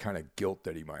from any kind of guilt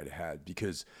that he might have had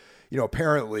because, you know,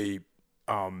 apparently,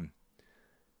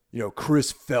 you know,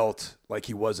 Chris felt like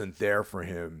he wasn't there for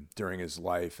him during his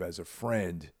life as a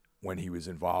friend when he was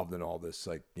involved in all this,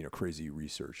 like, you know, crazy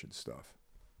research and stuff.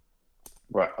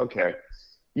 Right. Okay.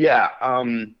 Yeah.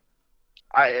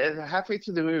 I halfway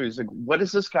through the movie was like, what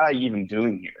is this guy even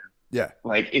doing here? Yeah.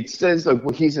 Like it says like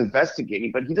well, he's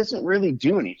investigating, but he doesn't really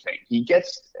do anything. He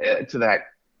gets to that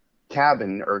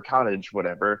cabin or cottage,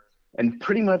 whatever, and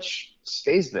pretty much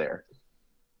stays there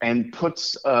and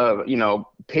puts, you know,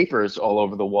 papers all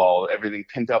over the wall, everything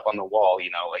pinned up on the wall,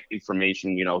 you know, like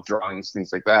information, you know, drawings,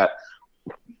 things like that.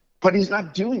 But he's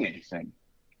not doing anything.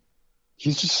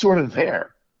 He's just sort of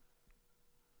there.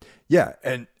 Yeah.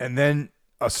 And then,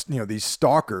 you know, these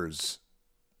stalkers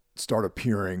start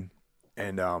appearing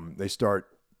and they start,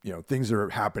 you know, things are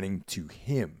happening to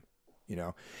him, you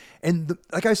know. And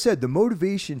like I said, the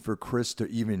motivation for Chris to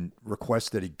even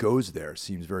request that he goes there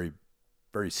seems very,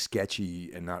 very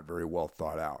sketchy and not very well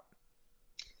thought out.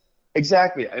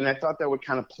 Exactly. And I thought that would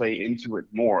kind of play into it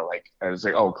more. Like, I was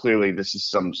like, oh, clearly this is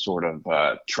some sort of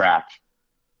trap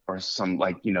or some,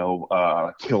 like, you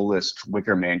know, kill list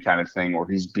Wicker Man kind of thing, where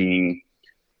he's being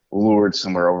lured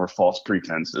somewhere over false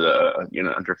pretenses, you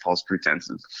know, under false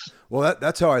pretenses. Well,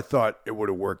 that's how I thought it would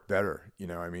have worked better. You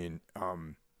know, I mean,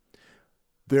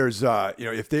 there's, you know,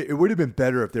 it would have been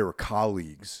better if they were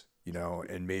colleagues, you know,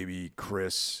 and maybe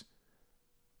Chris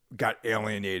got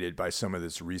alienated by some of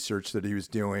this research that he was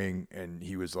doing. And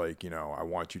he was like, you know, I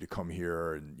want you to come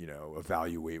here and, you know,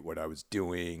 evaluate what I was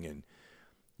doing and,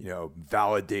 you know,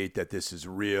 validate that this is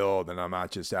real, that I'm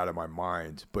not just out of my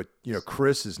mind. But, you know,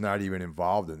 Chris is not even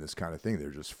involved in this kind of thing. They're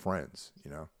just friends, you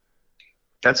know?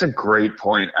 That's a great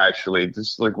point, actually.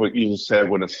 Just like what you just said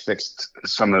would have fixed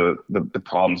some of the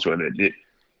problems with it.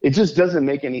 It just doesn't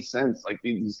make any sense. Like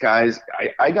these guys,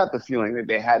 I got the feeling that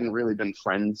they hadn't really been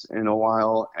friends in a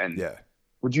while. And yeah.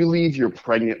 Would you leave your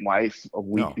pregnant wife a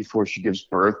week before she gives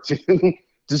birth to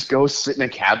just go sit in a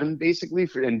cabin basically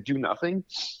and do nothing?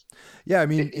 Yeah, I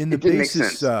mean, in the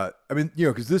basis, I mean, you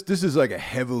know, because this is like a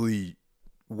heavily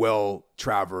well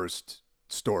traversed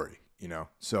story, you know?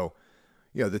 So,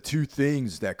 you know, the two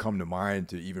things that come to mind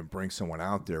to even bring someone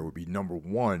out there would be, number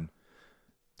one,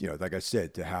 you know, like I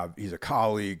said, to have, he's a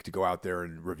colleague, to go out there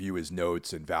and review his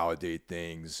notes and validate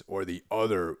things, or the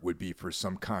other would be for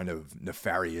some kind of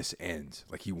nefarious end.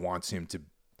 Like he wants him to,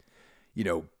 you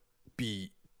know,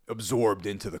 be absorbed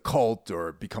into the cult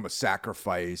or become a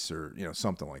sacrifice or, you know,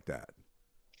 something like that.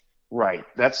 Right.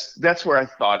 That's where I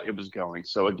thought it was going.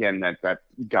 So again, that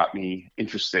got me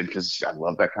interested because I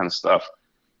love that kind of stuff.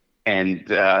 And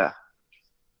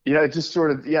it just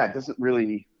sort of it doesn't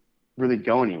really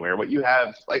go anywhere. What you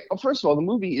have, like, well, first of all, the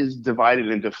movie is divided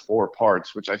into 4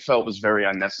 parts, which I felt was very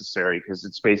unnecessary because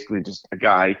it's basically just a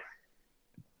guy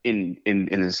in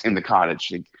the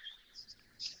cottage. Like,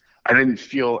 I didn't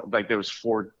feel like there was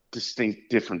 4 distinct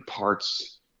different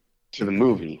parts to the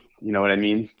movie. You know what I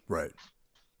mean? Right.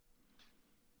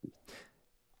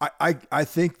 I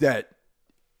think that,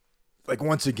 like,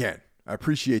 once again, I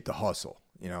appreciate the hustle.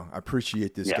 You know, I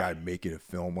appreciate this guy making a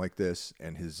film like this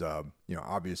and his,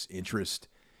 obvious interest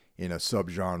in a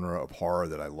subgenre of horror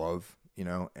that I love, you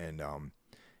know, and,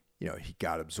 he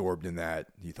got absorbed in that.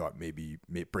 He thought maybe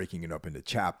breaking it up into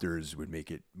chapters would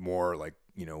make it more like,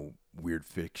 you know, weird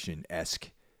fiction-esque,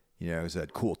 you know, it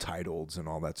had cool titles and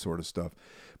all that sort of stuff.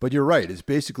 But you're right. It's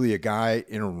basically a guy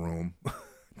in a room,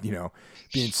 you know,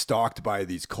 being stalked by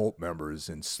these cult members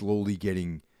and slowly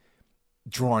getting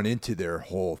drawn into their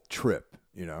whole trip,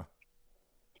 you know?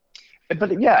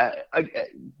 But it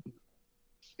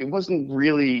wasn't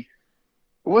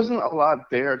a lot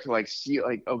there to like see,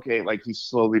 like, okay, like he's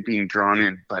slowly being drawn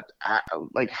in, but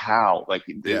like how, like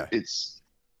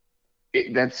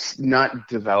that's not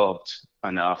developed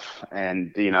enough.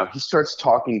 And, you know, he starts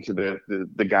talking to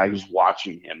the guy who's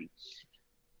watching him.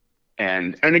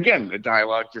 And again, the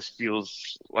dialogue just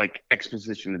feels like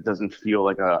exposition. It doesn't feel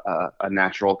like a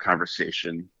natural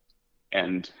conversation.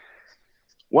 And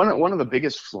one of the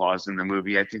biggest flaws in the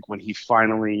movie, I think, when he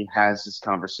finally has this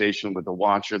conversation with the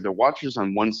Watcher's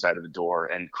on one side of the door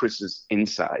and Chris is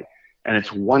inside. And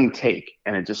it's one take,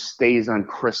 and it just stays on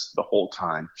Chris the whole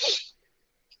time.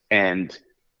 And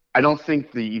I don't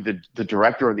think the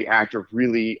director or the actor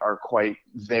really are quite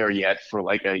there yet for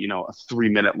like a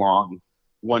 3-minute long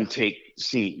one take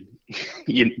scene.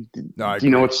 Do you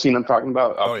know what scene I'm talking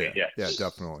about? Okay, yeah,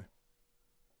 definitely.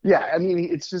 Yeah, I mean,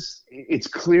 it's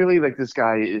clearly like this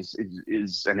guy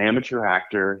is an amateur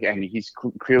actor, and he's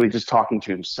clearly just talking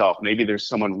to himself. Maybe there's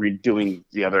someone redoing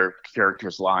the other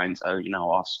characters' lines,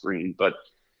 off screen, but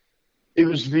it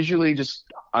was visually just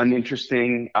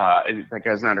uninteresting. That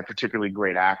guy's not a particularly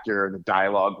great actor. The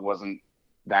dialogue wasn't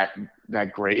that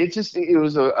great. It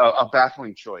was a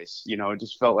baffling choice. You know, it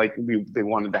just felt like they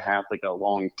wanted to have like a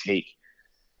long take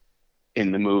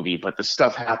in the movie, but the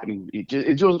stuff happening, it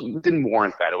just didn't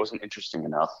warrant that. It wasn't interesting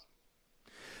enough.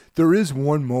 There is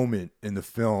one moment in the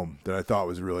film that I thought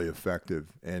was really effective,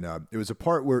 and it was a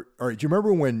part where, all right, do you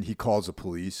remember when he calls the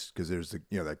police because there's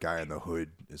that guy in the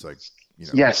hood is like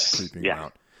creeping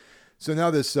around. So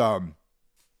now this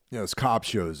this cop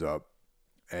shows up,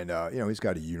 and he's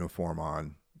got a uniform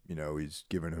on. You know, he's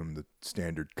giving him the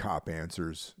standard cop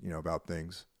answers, about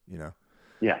things.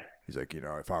 Yeah. He's like,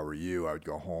 if I were you, I would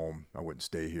go home. I wouldn't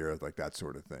stay here, like that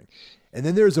sort of thing. And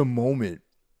then there's a moment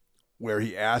where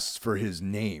he asks for his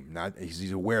name.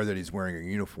 He's aware that he's wearing a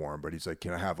uniform, but he's like,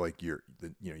 "Can I have like your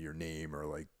name or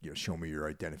like show me your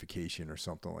identification or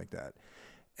something like that?"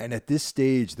 And at this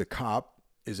stage, the cop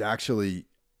is actually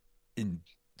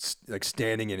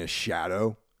standing in a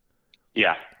shadow.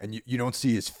 Yeah. And you don't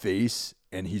see his face,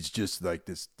 and he's just like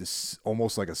this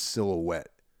almost like a silhouette.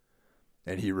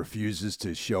 And he refuses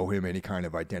to show him any kind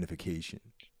of identification.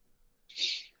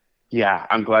 Yeah,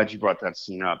 I'm glad you brought that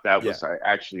scene up. That was I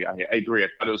agree. I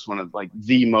thought it was one of like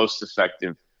the most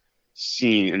effective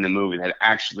scene in the movie that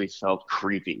actually felt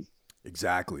creepy.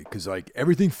 Exactly, because like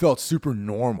everything felt super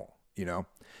normal,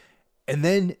 And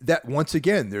then that once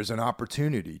again, there's an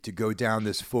opportunity to go down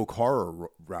this folk horror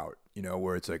route,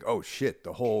 where it's like, oh shit,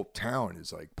 the whole town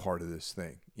is like part of this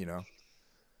thing,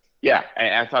 Yeah,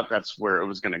 I thought that's where it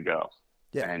was going to go.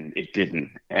 Yeah. And it didn't.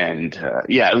 And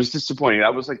it was disappointing.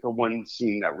 That was like the one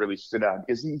scene that really stood out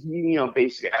because he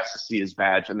basically has to see his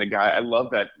badge. And the guy, I love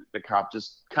that the cop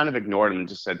just kind of ignored him and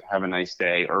just said, "Have a nice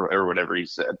day," or whatever he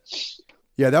said.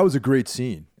 Yeah, that was a great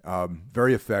scene.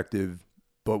 Very effective.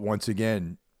 But once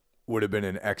again, would have been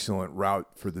an excellent route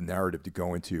for the narrative to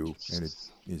go into. And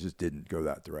it just didn't go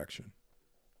that direction.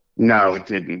 No, it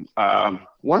didn't.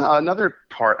 Another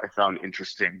part I found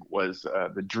interesting was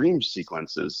the dream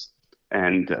sequences.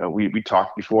 And we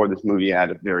talked before, this movie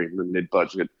had a very limited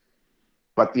budget,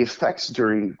 but the effects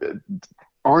during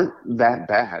aren't that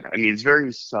bad. I mean, it's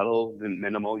very subtle and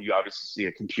minimal. You obviously see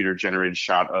a computer generated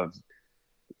shot of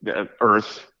the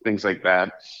Earth, things like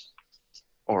that,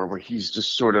 or where he's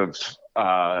just sort of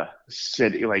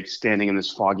like standing in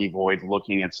this foggy void,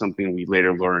 looking at something we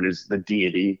later learn is the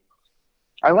deity.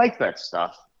 I like that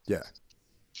stuff. Yeah.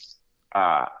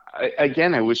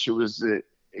 Again, I wish it was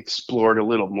explored a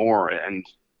little more, and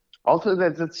also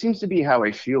that seems to be how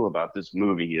I feel about this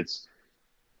movie. It's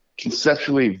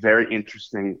conceptually very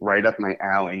interesting, right up my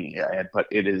alley, but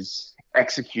it is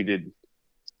executed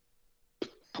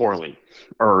poorly,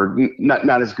 or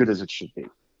not as good as it should be.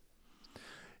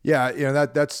 Yeah,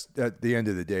 that's at the end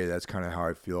of the day, that's kind of how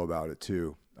I feel about it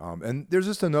too. And there's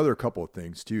just another couple of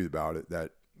things too about it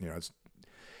that, it's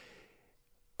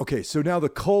okay. So now the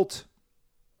cult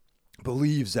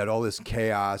believes that all this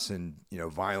chaos and,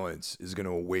 violence is going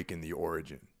to awaken the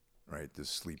origin, right? This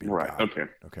sleeping Right. god. Okay.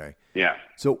 Okay. Yeah.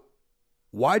 So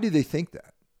why do they think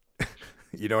that?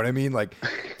 You know what I mean? Like,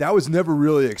 that was never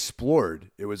really explored.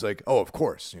 It was like, oh, of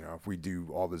course, if we do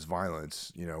all this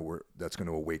violence, that's going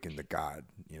to awaken the god,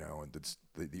 and that's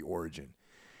the origin.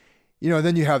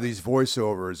 Then you have these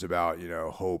voiceovers about,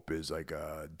 hope is like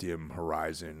a dim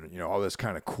horizon, all this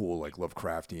kind of cool, like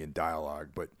Lovecraftian dialogue,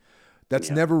 but that's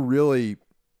never really,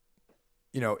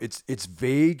 it's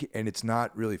vague, and it's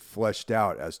not really fleshed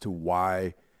out as to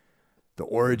why the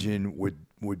origin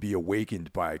would be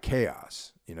awakened by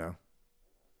chaos,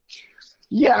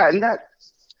 Yeah, and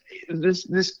this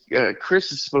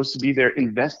Chris is supposed to be there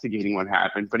investigating what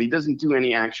happened, but he doesn't do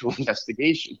any actual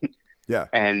investigation. Yeah.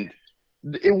 And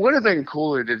it would have been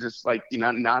cooler to just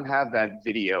not have that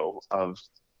video of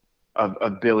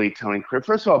Billy telling Chris.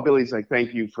 First of all, Billy's like,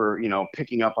 "Thank you for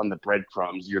picking up on the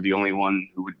breadcrumbs. You're the only one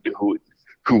who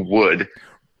would."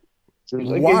 So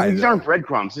like, why? These aren't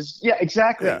breadcrumbs. Yeah,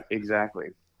 exactly. Yeah.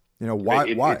 Exactly.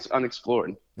 Why? Why? It's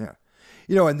unexplored. Yeah.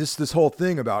 And this whole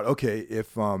thing about, okay,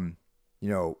 if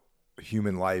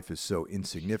human life is so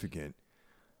insignificant,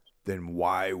 then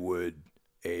why would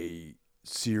a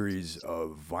series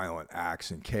of violent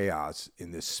acts and chaos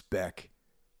in this speck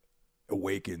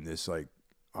awaken this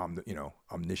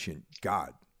omniscient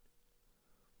God?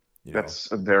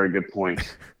 That's a very good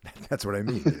point. That's what I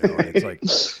mean.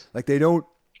 It's like they don't.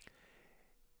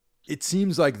 It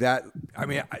seems like that. I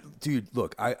mean, dude,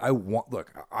 look, I want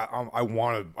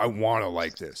to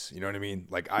like this. You know what I mean?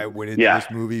 Like, I went into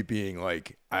this movie being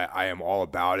like, I am all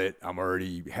about it. I'm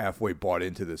already halfway bought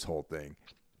into this whole thing.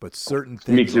 But certain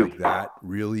things like that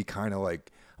really kind of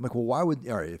like, I'm like, well, why would,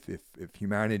 all right, if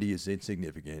humanity is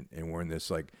insignificant and we're in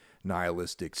this like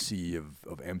nihilistic sea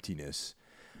of emptiness,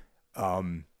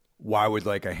 why would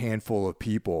like a handful of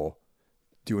people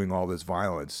doing all this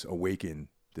violence awaken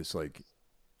this like,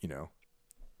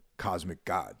 cosmic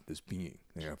God, this being,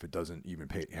 if it doesn't even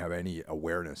have any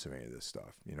awareness of any of this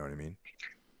stuff, you know what I mean?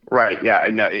 Right. Yeah.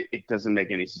 No, it doesn't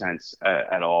make any sense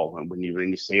at all when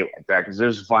you say it like that, because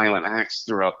there's violent acts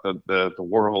throughout the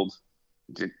world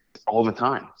all the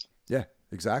time. Yeah,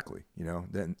 exactly.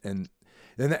 And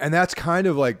that's kind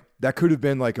of like, that could have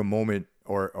been like a moment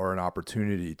or an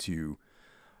opportunity to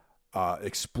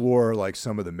explore like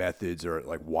some of the methods, or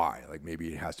like why, like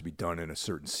maybe it has to be done in a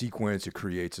certain sequence. It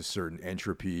creates a certain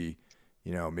entropy.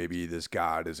 Maybe this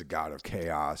God is a God of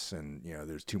chaos, and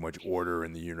there's too much order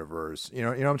in the universe. You know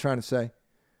what I'm trying to say?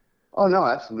 Oh no,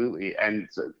 absolutely. And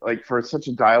like, for such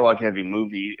a dialogue-heavy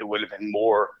movie, it would have been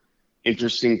more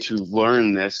interesting to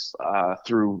learn this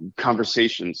through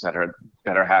conversations that are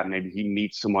happening. Maybe he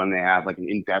meets someone, they have like an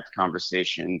in-depth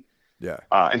conversation. Yeah.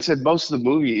 Instead, most of the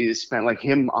movie is spent like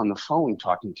him on the phone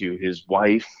talking to his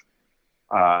wife,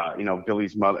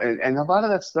 Billy's mother, and a lot of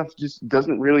that stuff just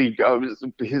doesn't really go.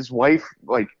 His wife,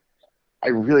 like, I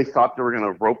really thought they were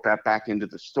gonna rope that back into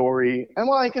the story, and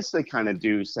well, I guess they kind of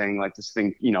do, saying like this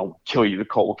thing, kill you, the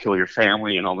cult will kill your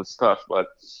family, and all this stuff. But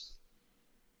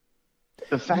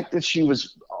the fact that she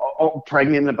was all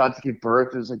pregnant and about to give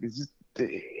birth is like,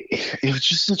 it was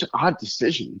just such an odd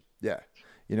decision. Yeah,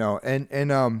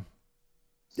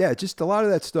 yeah, just a lot of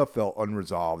that stuff felt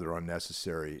unresolved or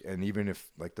unnecessary. And even if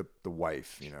like the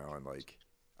wife, and like,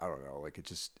 I don't know, like, it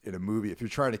just, in a movie, if you're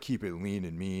trying to keep it lean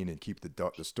and mean and keep the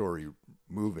story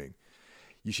moving,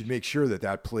 you should make sure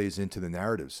that plays into the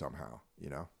narrative somehow,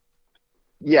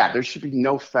 Yeah, there should be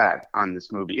no fat on this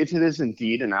movie. If it is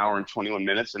indeed an hour and 21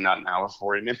 minutes and not an hour and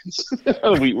 40 minutes,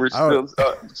 we're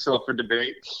still up for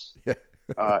debate. Yeah.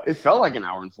 It felt like an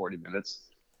hour and 40 minutes.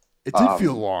 It did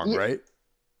feel long, right?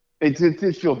 It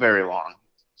did feel very long.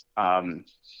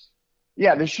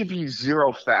 Yeah, there should be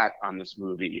zero fat on this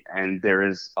movie, and there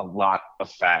is a lot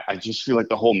of fat. I just feel like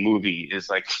the whole movie is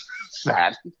like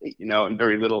fat, and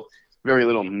very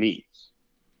little meat.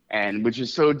 and which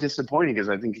is so disappointing because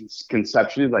I think it's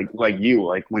conceptually like you,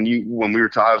 like when we were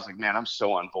talking, I was like, man, I'm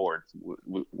so on board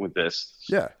with this.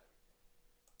 Yeah.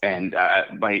 And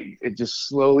it just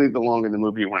slowly, the longer the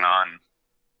movie went on,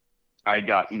 I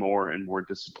got more and more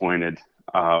disappointed.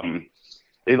 Like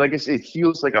I said, it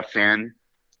feels like a fan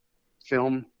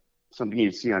film, something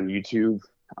you'd see on YouTube.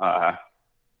 I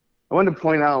wanted to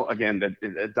point out again that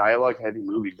a dialogue-heavy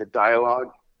movie, the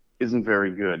dialogue isn't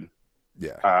very good.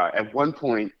 Yeah. At one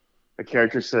point, a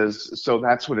character says, "So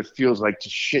that's what it feels like to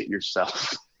shit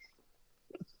yourself."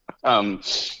 I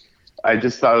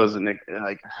just thought it was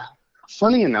like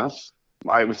funny enough.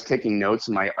 I was taking notes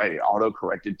and I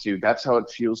auto-corrected to, "That's how it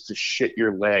feels to shit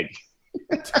your leg."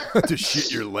 To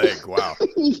shit your leg. Wow.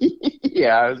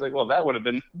 Yeah, I was like, well, that would have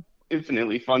been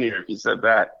infinitely funnier if you said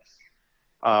that.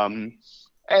 And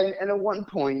at one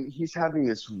point, he's having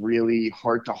this really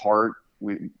heart-to-heart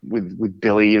with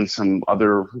Billy and some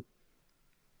other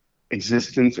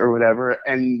existence or whatever.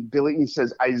 And Billy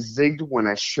says, "I zigged when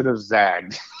I should have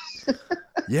zagged."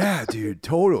 Yeah, dude,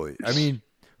 totally. I mean,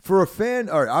 for a fan,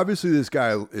 all right, obviously this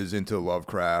guy is into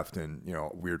Lovecraft and,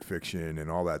 weird fiction and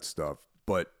all that stuff,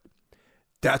 but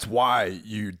that's why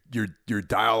your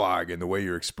dialogue and the way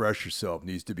you express yourself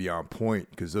needs to be on point,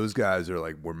 because those guys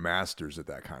were masters at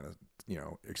that kind of,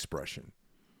 expression.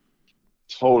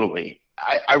 Totally.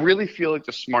 I really feel like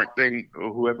the smart thing,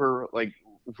 whoever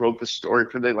wrote the story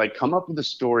for come up with a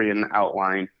story and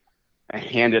outline and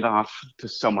hand it off to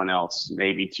someone else,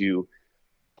 maybe to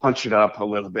punch it up a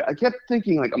little bit. I kept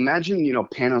thinking, imagine,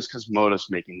 Panos Cosmatos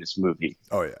making this movie.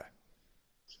 Oh, yeah.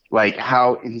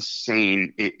 How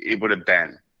insane it would have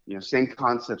been. Same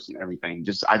concepts and everything.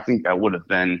 Just, I think that would have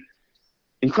been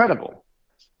incredible.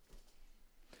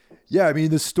 Yeah, I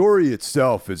mean, the story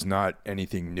itself is not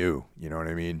anything new. You know what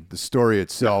I mean? The story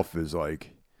itself is it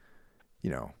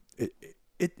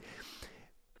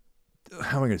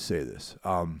how am I going to say this?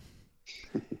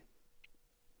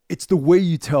 It's the way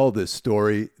you tell this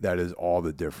story that is all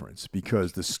the difference,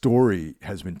 because the story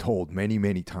has been told many,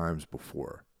 many times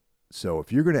before. So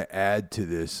if you're going to add to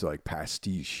this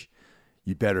pastiche,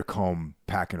 you better come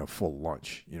packing a full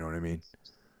lunch. You know what I mean?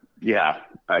 Yeah,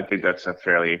 I think that's a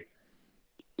fairly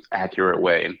accurate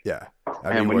way. Yeah.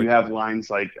 I mean, when you have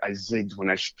lines like, "I zigged when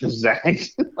I should have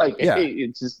zagged," yeah.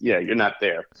 It's just, you're not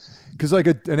there. Because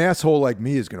an asshole like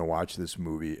me is going to watch this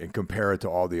movie and compare it to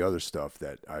all the other stuff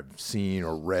that I've seen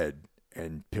or read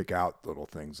and pick out little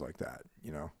things like that,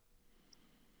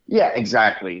 Yeah,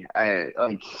 exactly.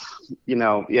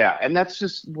 Yeah. And that's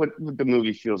just what the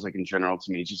movie feels like in general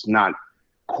to me. It's just not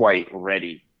quite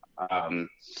ready.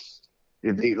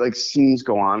 Scenes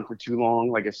go on for too long.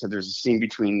 Like I said, there's a scene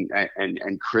between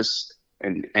and Chris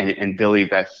and Billy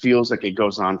that feels like it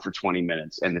goes on for 20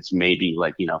 minutes, and it's maybe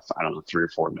I don't know, 3 or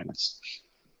 4 minutes,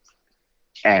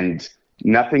 and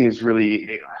nothing is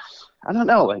really, I don't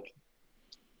know,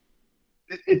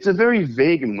 it's a very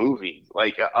vague movie.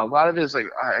 A lot of it is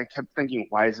I kept thinking,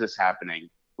 why is this happening?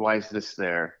 Why is this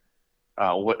there?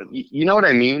 What, you know what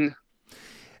I mean?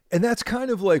 And that's kind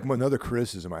of another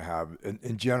criticism I have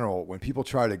in general when people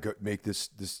try to make this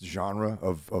genre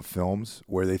of films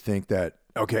where they think that,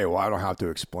 okay, well, I don't have to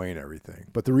explain everything.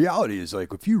 But the reality is,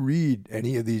 if you read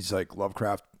any of these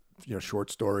Lovecraft,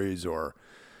 short stories, or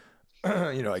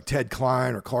Ted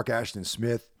Klein or Clark Ashton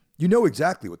Smith, you know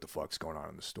exactly what the fuck's going on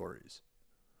in the stories.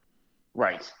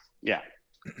 Right. Yeah.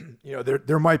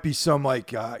 There might be some a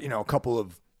couple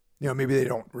of, maybe they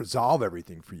don't resolve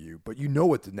everything for you, but you know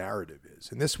what the narrative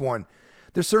is. And this one,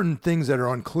 there's certain things that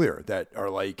are unclear that are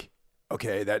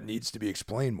okay, that needs to be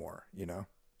explained more,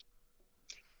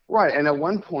 Right. And at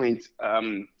one point,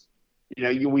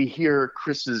 we hear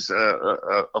Chris's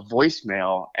a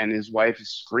voicemail, and his wife is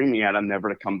screaming at him never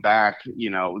to come back.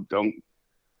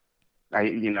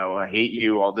 I hate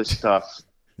you, all this stuff.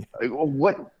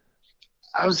 What?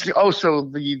 So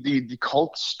the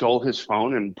cult stole his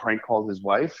phone and prank called his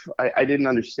wife? I didn't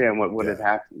understand what had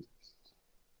happened.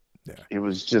 Yeah. It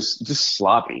was just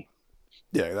sloppy.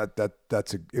 Yeah,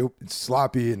 it's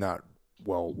sloppy and not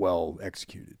well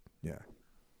executed. Yeah.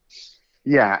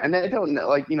 Yeah, and I don't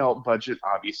know, budget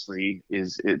obviously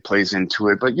it plays into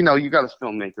it, but you got a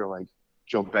filmmaker like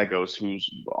Joe Begos, who's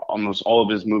almost all of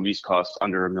his movies cost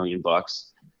under $1 million,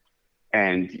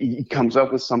 and he comes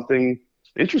up with something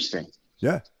interesting.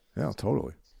 Yeah,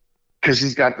 totally. Because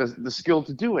he's got the skill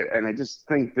to do it, and I just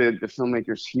think that the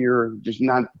filmmakers here are just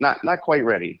not quite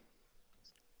ready.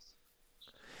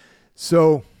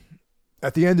 So,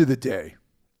 at the end of the day,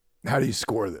 how do you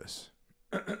score this?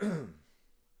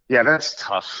 Yeah, that's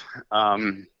tough.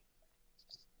 I'm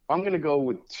going to go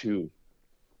with 2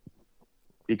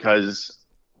 because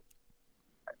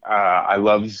I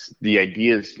love the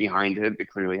ideas behind it. They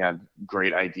clearly had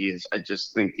great ideas. I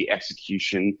just think the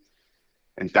execution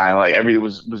and dialogue, everything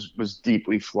was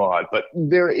deeply flawed. But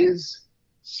there is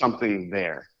something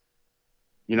there.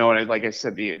 You know, and like I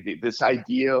said, this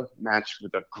idea matched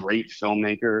with a great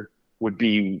filmmaker would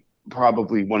be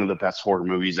probably one of the best horror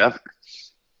movies ever.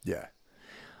 Yeah.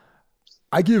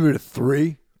 I give it a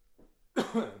 3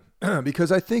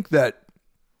 because I think that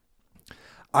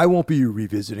I won't be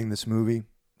revisiting this movie.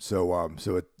 So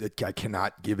I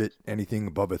cannot give it anything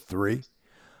above a 3.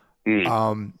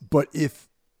 But if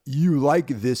you like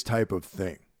this type of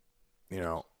thing, you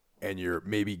know, and you're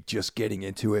maybe just getting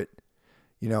into it,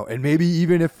 you know, and maybe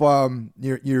even if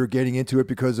you're getting into it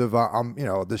because of you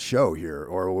know, the show here,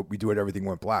 or we do it, Everything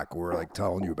Went Black, we're like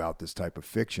telling you about this type of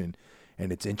fiction,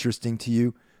 and it's interesting to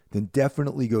you, then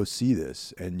definitely go see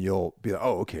this, and you'll be like,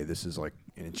 oh, okay, this is like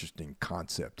an interesting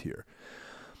concept here.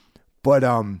 But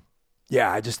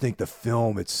yeah, I just think the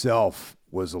film itself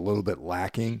was a little bit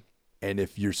lacking, and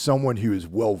if you're someone who is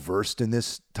well versed in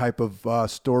this type of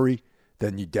story,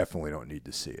 then you definitely don't need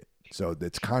to see it. So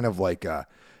it's kind of like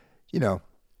you know,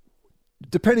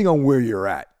 depending on where you're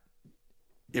at,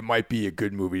 it might be a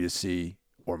good movie to see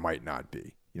or might not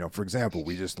be. You know, for example,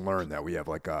 we just learned that we have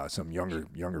like some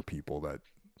younger people that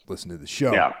listen to the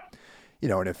show. Yeah. You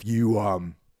know, and if you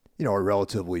you know, are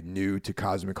relatively new to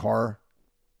cosmic horror,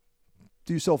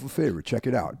 do yourself a favor, check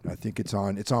it out. I think it's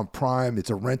on Prime.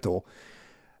 It's a rental.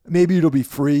 Maybe it'll be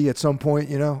free at some point,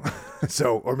 you know.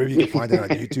 So, or maybe you can find it on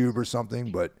YouTube or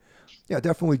something. But yeah,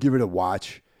 definitely give it a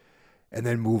watch, and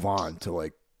then move on to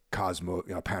like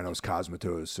Panos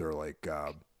Cosmatos, or like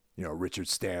you know, Richard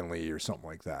Stanley or something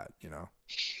like that, you know.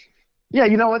 Yeah,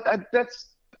 you know what?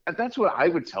 That's what I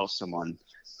would tell someone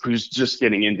who's just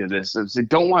getting into this. Is say,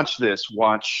 don't watch this.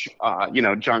 Watch, you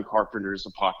know, John Carpenter's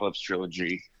Apocalypse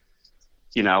trilogy.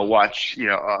 You know, watch, you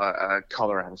know,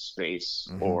 Color Out of Space,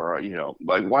 or, you know,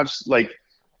 like watch, like,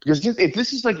 because if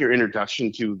this is like your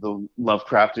introduction to the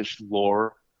Lovecraftish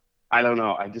lore, I don't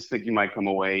know. I just think you might come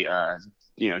away,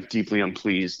 you know, deeply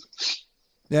unpleased.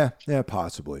 Yeah,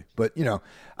 possibly. But, you know,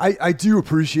 I do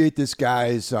appreciate this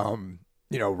guy's, you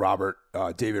know,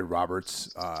 David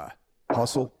Roberts'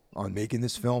 hustle on making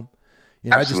this film. You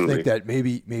know, Absolutely. I just think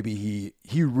that maybe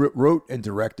he wrote and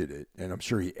directed it, and I'm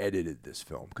sure he edited this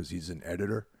film because he's an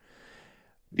editor.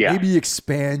 Yeah. Maybe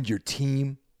expand your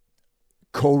team,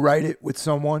 co-write it with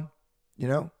someone, you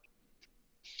know?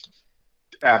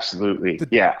 Absolutely.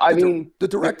 Yeah. I mean, the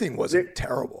directing wasn't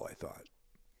terrible, I thought.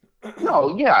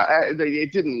 no, yeah,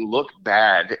 it didn't look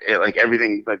bad. Like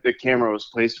everything, like the camera was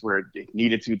placed where it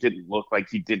needed to. Didn't look like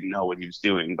he didn't know what he was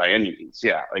doing by any means.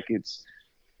 Yeah, like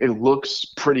it looks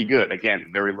pretty good.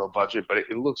 Again, very low budget, but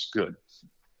it looks good.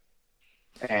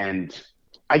 And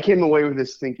I came away with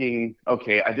this thinking,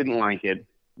 okay, I didn't like it,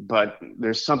 but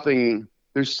there's something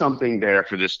there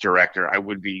for this director. I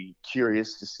would be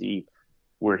curious to see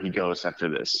where he goes after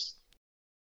this.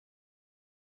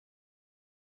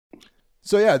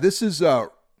 So yeah, this is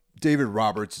David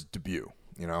Roberts' debut,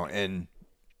 you know, and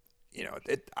you know,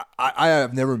 I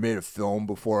have never made a film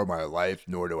before in my life,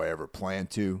 nor do I ever plan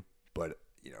to, but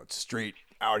you know, it's straight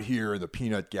out here in the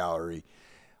peanut gallery.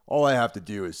 All I have to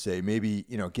do is say, maybe,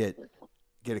 you know, get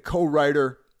a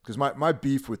co-writer, because my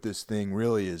beef with this thing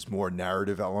really is more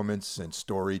narrative elements and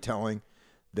storytelling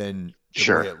than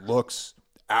the way it looks.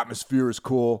 Atmosphere is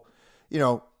cool. You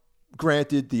know,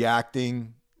 granted, the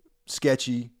acting,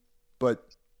 sketchy,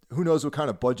 but who knows what kind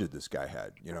of budget this guy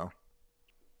had, you know?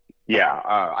 Yeah,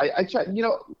 I tried, you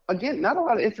know, again, not a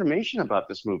lot of information about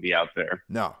this movie out there.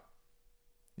 No.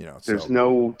 You know, there's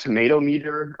no tomato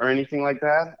meter or anything like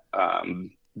that.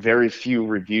 Very few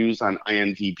reviews on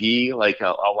IMDb. Like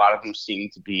a lot of them seem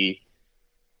to be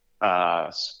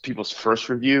people's first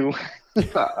review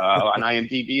on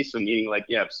IMDb. So meaning like,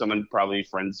 yeah, someone probably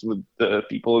friends with the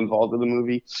people involved in the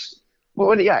movie.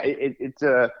 Well, yeah,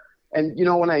 and you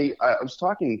know, when I was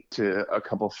talking to a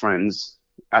couple friends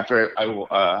after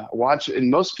I watched,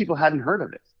 and most people hadn't heard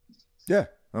of it. Yeah.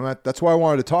 That's why I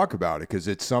wanted to talk about it, because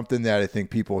it's something that I think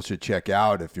people should check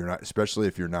out if you're not, especially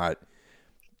if you're not,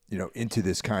 you know, into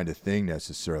this kind of thing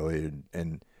necessarily.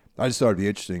 And I just thought it'd be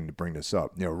interesting to bring this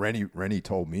up. You know, Rennie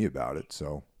told me about it,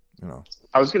 so you know.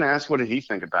 I was going to ask, what did he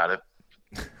think about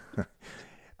it?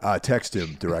 Text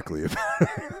him directly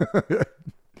about it.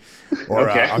 Or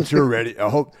okay. I'm sure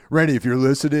Rennie, if you're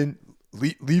listening,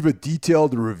 leave a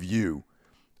detailed review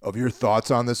of your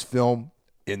thoughts on this film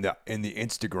in the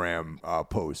Instagram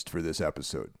post for this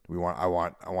episode. I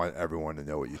want everyone to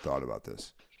know what you thought about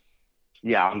this.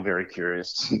 Yeah, I'm very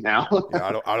curious now.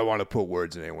 Yeah, I don't want to put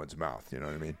words in anyone's mouth. You know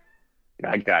what I mean?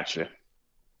 I gotcha.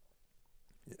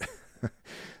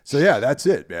 So yeah, that's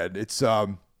it, man. It's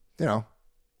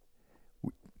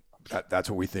that's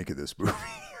what we think of this movie.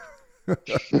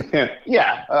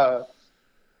 Yeah.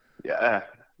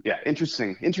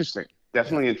 Interesting.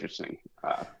 Definitely interesting.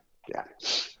 Yeah.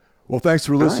 Well, thanks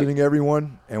for listening,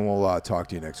 everyone, and we'll talk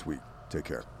to you next week. Take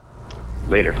care.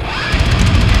 Later.